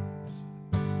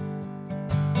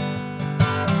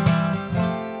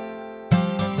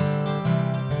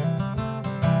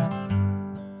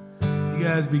 You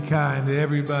guys be kind to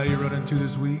everybody you run into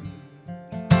this week.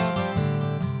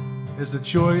 It's a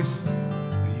choice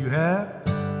that you have,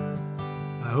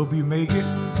 and I hope you make it,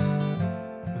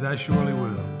 because I surely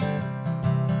will.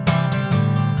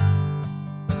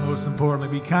 Most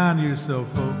importantly, be kind to yourself,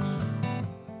 folks.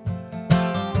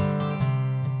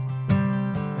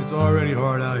 It's already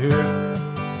hard out here.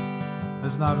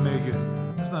 Let's not make it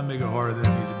harder than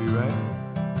it needs to be, right?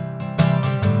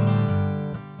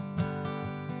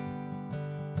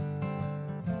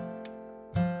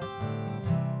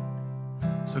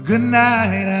 So good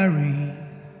night, Irene.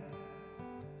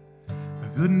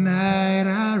 Good night,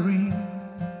 Irene.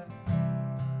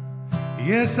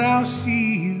 Yes, I'll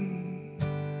see you.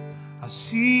 I'll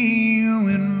see you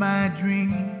in my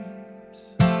dreams.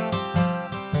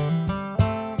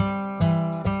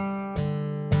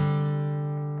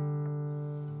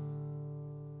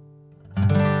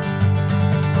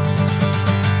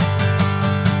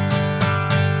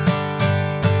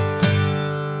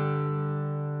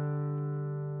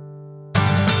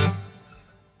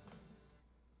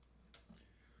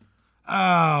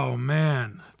 Oh,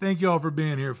 man. Thank you all for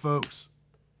being here, folks.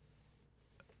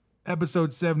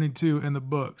 Episode 72 in the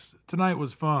books. Tonight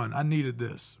was fun. I needed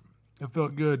this. It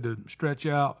felt good to stretch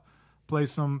out, play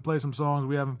some songs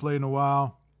we haven't played in a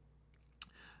while,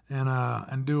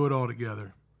 and do it all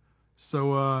together.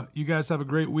 So you guys have a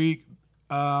great week.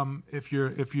 If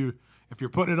you're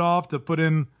putting it off to put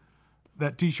in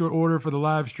that t-shirt order for the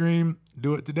live stream,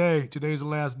 do it today. Today's the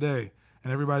last day.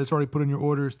 And everybody that's already put in your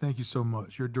orders, thank you so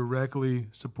much. You're directly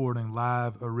supporting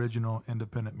live, original,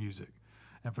 independent music.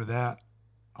 And for that,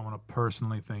 I want to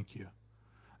personally thank you.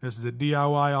 This is a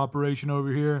DIY operation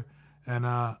over here, and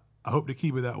I hope to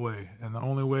keep it that way. And the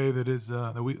only way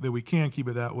that we can keep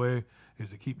it that way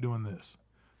is to keep doing this.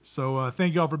 So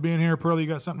thank y'all for being here. Pearlie, you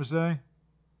got something to say?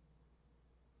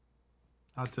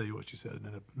 I'll tell you what she said in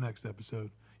the next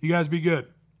episode. You guys be good.